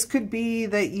 Now, this could be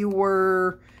that you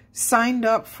were signed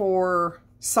up for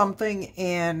something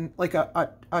and like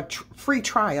a free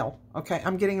trial. Okay,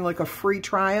 I'm getting like a free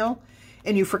trial,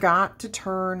 and you forgot to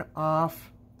turn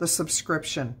off the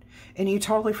subscription, and you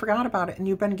totally forgot about it, and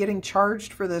you've been getting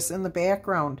charged for this in the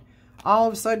background. All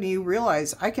of a sudden you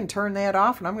realize, I can turn that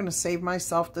off and I'm going to save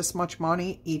myself this much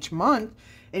money each month.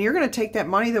 And you're going to take that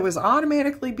money that was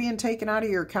automatically being taken out of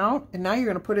your account, and now you're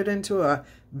going to put it into a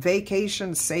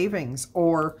vacation savings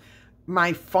or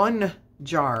my fun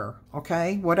jar,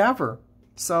 okay, whatever.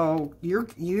 So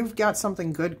you've got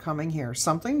something good coming here.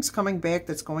 Something's coming back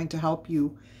that's going to help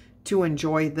you to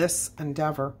enjoy this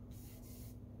endeavor.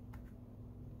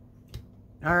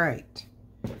 All right.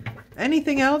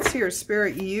 Anything else here,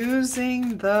 Spirit,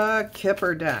 using the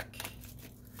Kipper deck?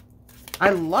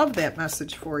 I love that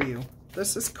message for you.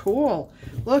 This is cool.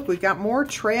 Look, we got more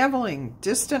traveling,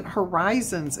 distant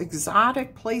horizons,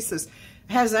 exotic places.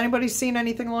 Has anybody seen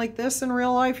anything like this in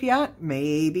real life yet?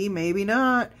 Maybe, maybe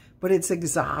not. But it's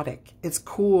exotic. It's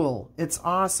cool. It's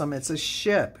awesome. It's a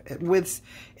ship.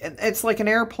 It's like an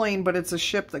airplane, but it's a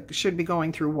ship that should be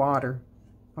going through water.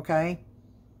 Okay?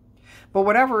 But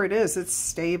whatever it is, it's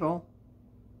stable.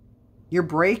 You're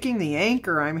breaking the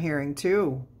anchor, I'm hearing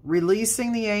too.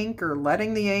 Releasing the anchor,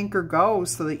 letting the anchor go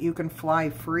so that you can fly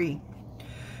free.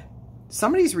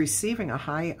 Somebody's receiving a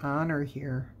high honor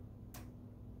here.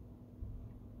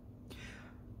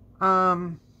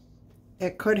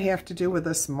 It could have to do with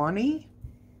this money.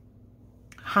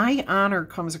 High honor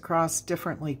comes across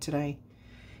differently today.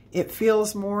 It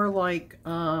feels more like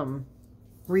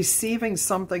receiving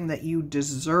something that you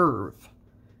deserve.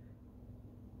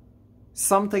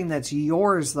 Something that's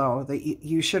yours, though, that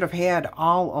you should have had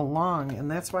all along. And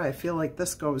that's why I feel like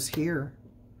this goes here.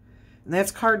 And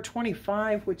that's card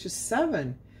 25, which is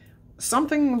 7.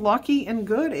 Something lucky and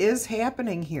good is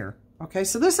happening here. Okay,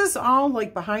 so this is all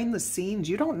like behind the scenes.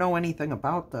 You don't know anything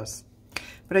about this.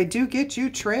 But I do get you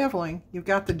traveling. You've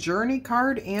got the Journey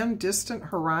card and Distant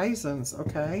Horizons,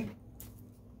 okay?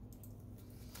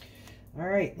 All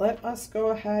right, let us go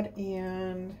ahead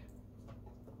and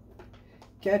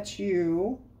get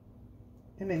you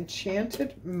an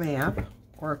Enchanted Map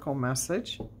Oracle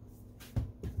message.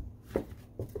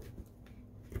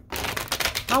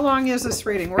 How long is this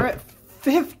reading? We're at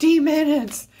 50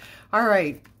 minutes. All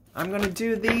right, I'm going to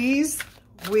do these.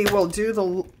 We will do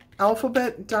the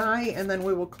alphabet die, and then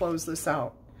we will close this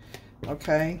out.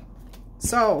 Okay?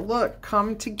 So, look,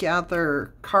 come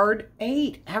together. Card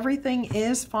 8. Everything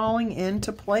is falling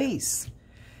into place.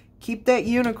 Keep that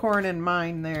unicorn in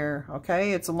mind there,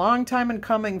 okay? It's a long time in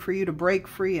coming for you to break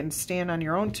free and stand on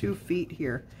your own 2 feet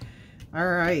here. All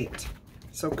right.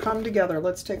 So, come together.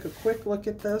 Let's take a quick look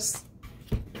at this.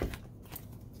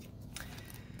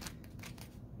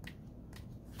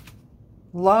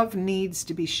 Love needs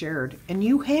to be shared. And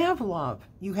you have love.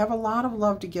 You have a lot of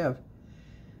love to give.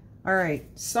 All right,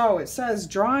 so it says,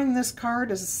 drawing this card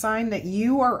is a sign that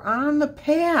you are on the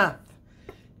path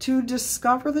to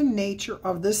discover the nature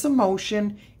of this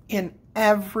emotion in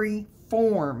every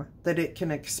form that it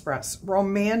can express.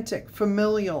 Romantic,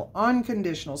 familial,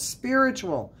 unconditional,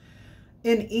 spiritual.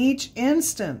 In each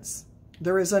instance,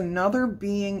 there is another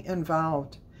being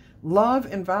involved.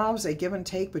 Love involves a give and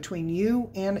take between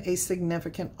you and a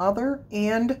significant other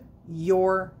and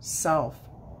yourself.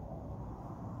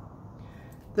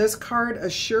 This card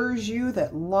assures you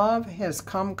that love has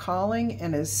come calling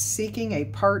and is seeking a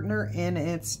partner in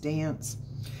its dance.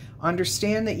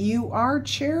 Understand that you are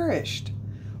cherished.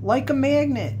 Like a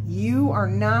magnet, you are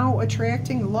now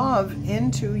attracting love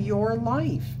into your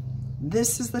life.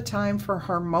 This is the time for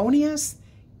harmonious,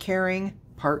 caring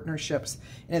partnerships.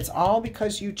 And it's all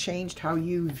because you changed how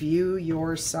you view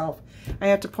yourself. I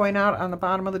have to point out on the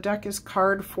bottom of the deck is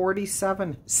card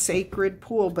 47, Sacred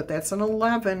Pool, but that's an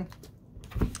 11.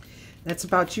 That's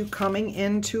about you coming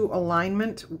into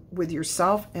alignment with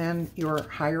yourself and your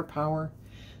higher power.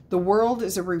 The world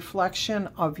is a reflection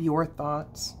of your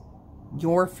thoughts,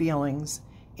 your feelings,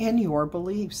 and your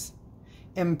beliefs.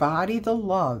 Embody the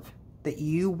love that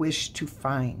you wish to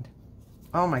find.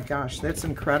 Oh my gosh, that's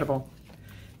incredible.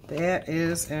 That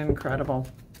is incredible.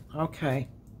 Okay.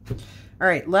 All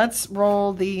right, let's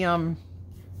roll the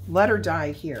letter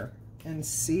die here and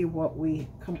see what we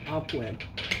come up with.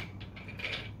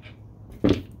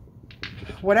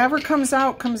 Whatever comes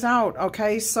out,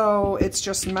 okay? So it's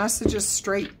just messages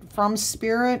straight from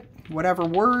Spirit. Whatever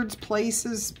words,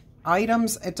 places,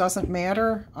 items, it doesn't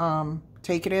matter.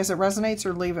 Take it as it resonates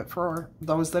or leave it for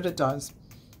those that it does.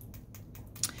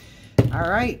 All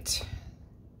right.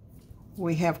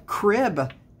 We have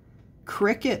crib,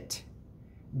 cricket,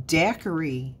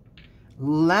 daiquiri,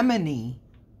 lemony,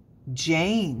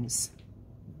 James,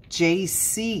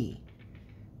 JC,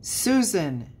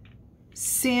 Susan,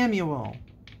 Samuel,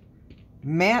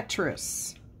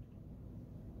 mattress,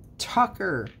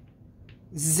 Tucker,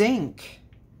 zinc,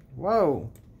 whoa,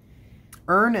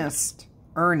 Ernest,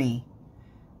 Ernie,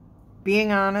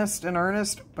 being honest and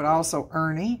earnest, but also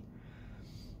Ernie,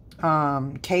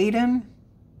 Caden,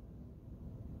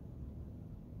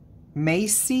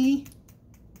 Macy,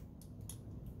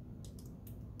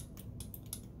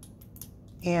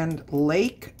 and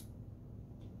Lake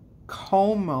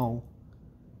Como.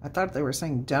 I thought they were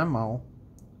saying demo.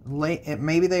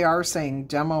 Maybe they are saying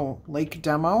demo, Lake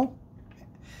Demo,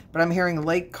 but I'm hearing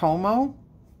Lake Como.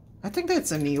 I think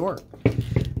that's in New York.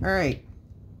 All right.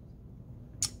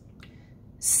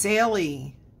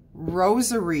 Sally,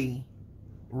 Rosary,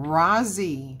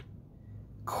 Rozzy,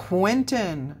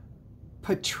 Quentin,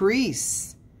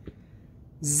 Patrice,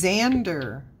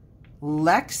 Xander,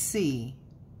 Lexi,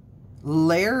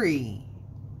 Larry,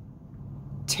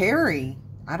 Terry.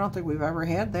 I don't think we've ever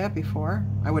had that before.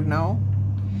 I would know.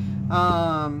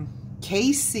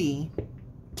 Casey,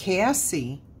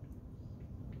 Cassie,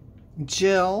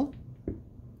 Jill,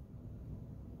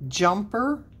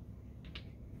 Jumper,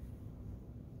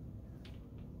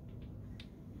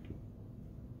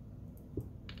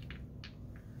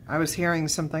 I was hearing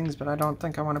some things, but I don't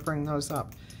think I want to bring those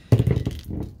up.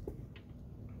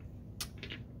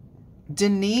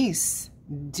 Denise,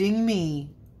 Demi,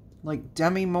 like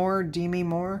Demi Moore, Demi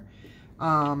Moore.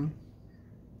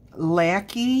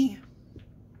 Lackey.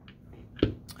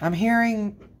 I'm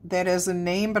hearing that as a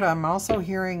name, but I'm also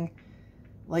hearing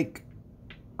like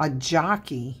a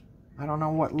jockey. I don't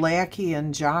know what lackey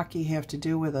and jockey have to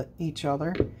do with each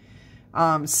other.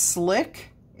 Slick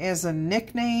as a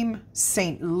nickname,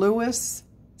 St. Louis,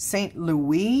 St.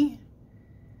 Louis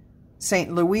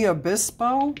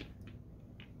Obispo,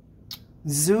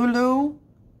 Zulu,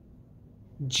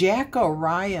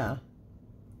 Jackoriah,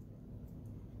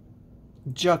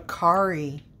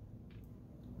 Jakari,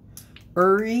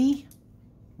 Uri,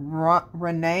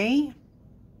 Renee,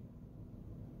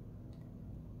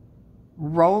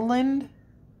 Roland,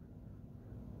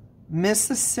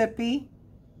 Mississippi,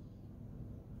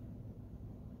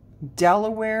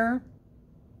 Delaware,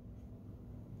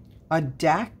 a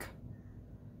deck.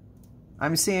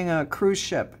 I'm seeing a cruise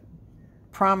ship,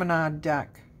 promenade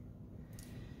deck.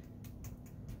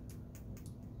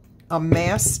 A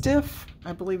mastiff,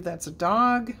 I believe that's a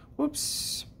dog.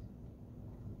 Whoops.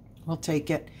 We'll take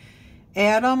it.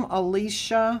 Adam,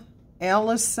 Alicia,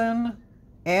 Allison,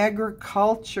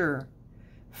 agriculture,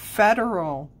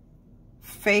 federal,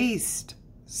 faced,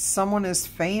 someone is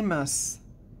famous,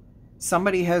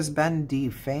 somebody has been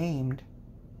defamed.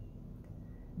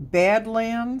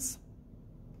 Badlands,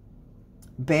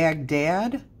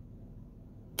 Baghdad,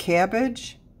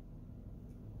 cabbage.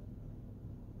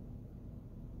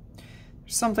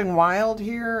 There's something wild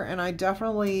here, and I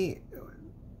definitely,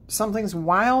 something's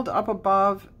wild up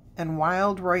above and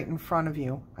wild right in front of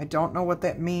you. I don't know what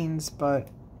that means, but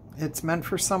it's meant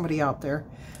for somebody out there.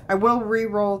 I will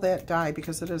re-roll that die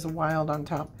because it is a wild on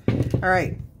top. All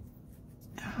right.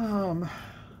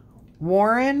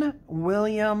 Warren,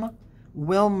 William,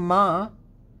 Wilma,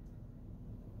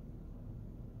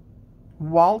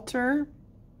 Walter,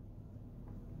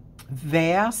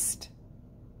 Vast,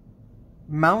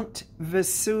 Mount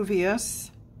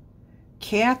Vesuvius,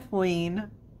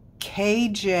 Kathleen,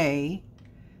 KJ,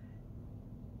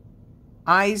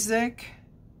 Isaac,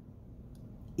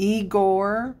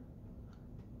 Igor,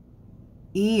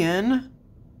 Ian,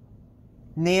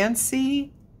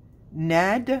 Nancy,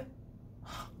 Ned.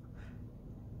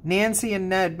 Nancy and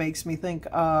Ned makes me think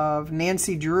of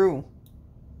Nancy Drew.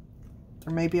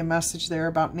 There may be a message there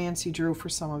about Nancy Drew for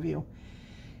some of you.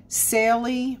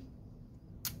 Sally,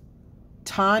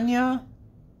 Tanya,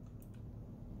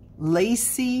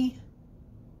 Lacey.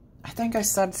 I think I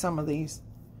said some of these.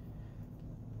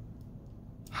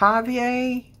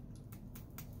 Javier.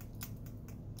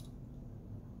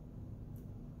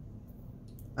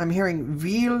 I'm hearing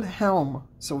Wilhelm,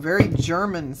 so very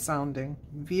German sounding.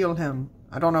 Wilhelm.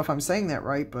 I don't know if I'm saying that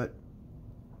right, but...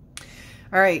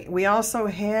 All right, we also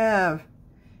have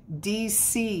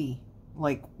DC,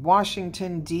 like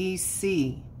Washington,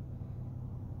 D.C.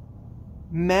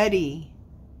 Medi,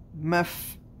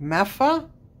 Mepha,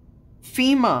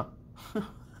 FEMA.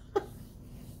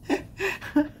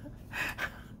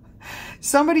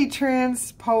 Somebody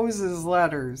transposes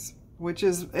letters, which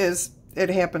is it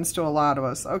happens to a lot of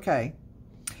us. Okay.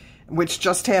 Which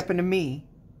just happened to me.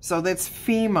 So that's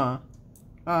FEMA.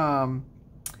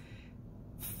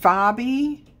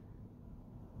 Fabi,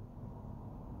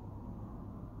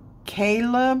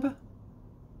 Caleb,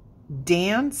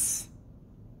 Dance,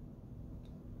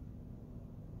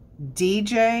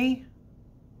 DJ,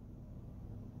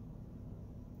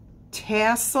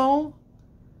 Tassel,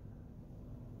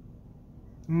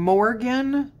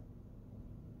 Morgan,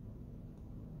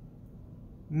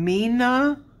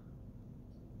 Mina,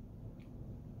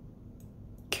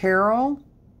 Carol,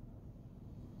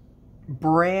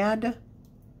 Brad,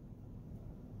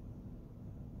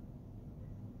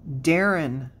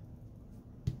 Darren.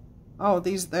 Oh,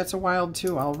 that's a wild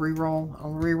too. I'll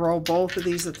re-roll both of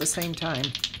these at the same time.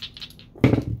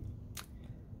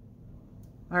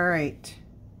 All right.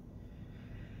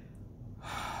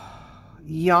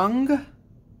 Young,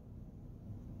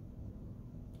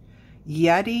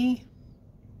 Yeti,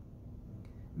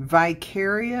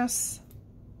 Vicarious,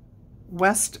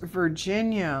 West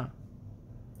Virginia,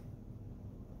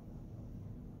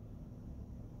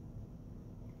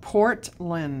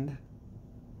 Portland,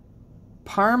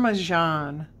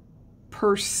 Parmesan,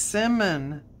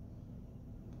 Persimmon,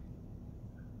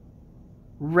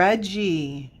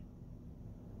 Reggie,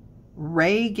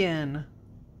 Reagan,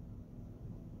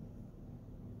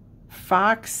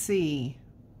 Foxy,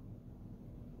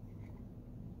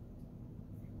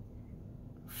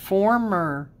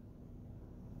 Former,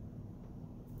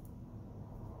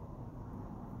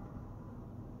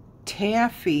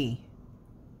 Taffy,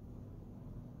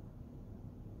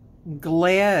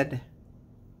 Glad,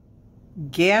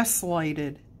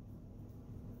 Gaslighted,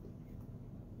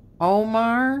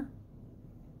 Omar,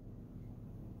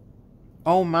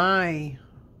 oh my,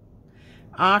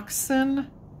 Oxen.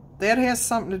 That has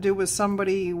something to do with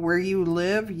somebody where you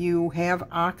live. You have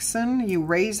oxen, you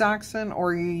raise oxen,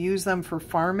 or you use them for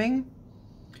farming.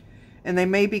 And they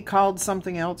may be called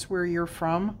something else where you're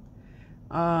from.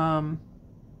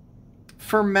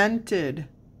 Fermented,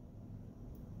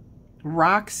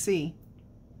 Roxy,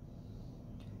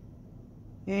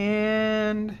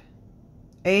 and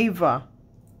Ava.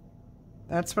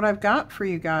 That's what I've got for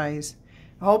you guys.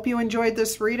 I hope you enjoyed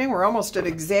this reading. We're almost at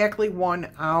exactly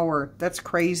 1 hour. That's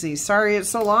crazy. Sorry it's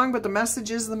so long, but the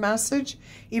message is the message.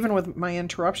 Even with my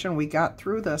interruption, we got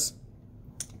through this.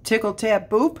 Tickle, tap,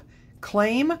 boop,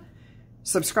 claim,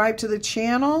 subscribe to the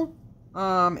channel.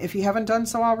 If you haven't done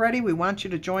so already, we want you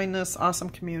to join this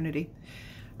awesome community.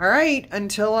 All right,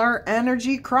 until our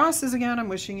energy crosses again, I'm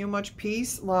wishing you much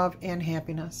peace, love, and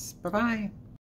happiness. Bye-bye.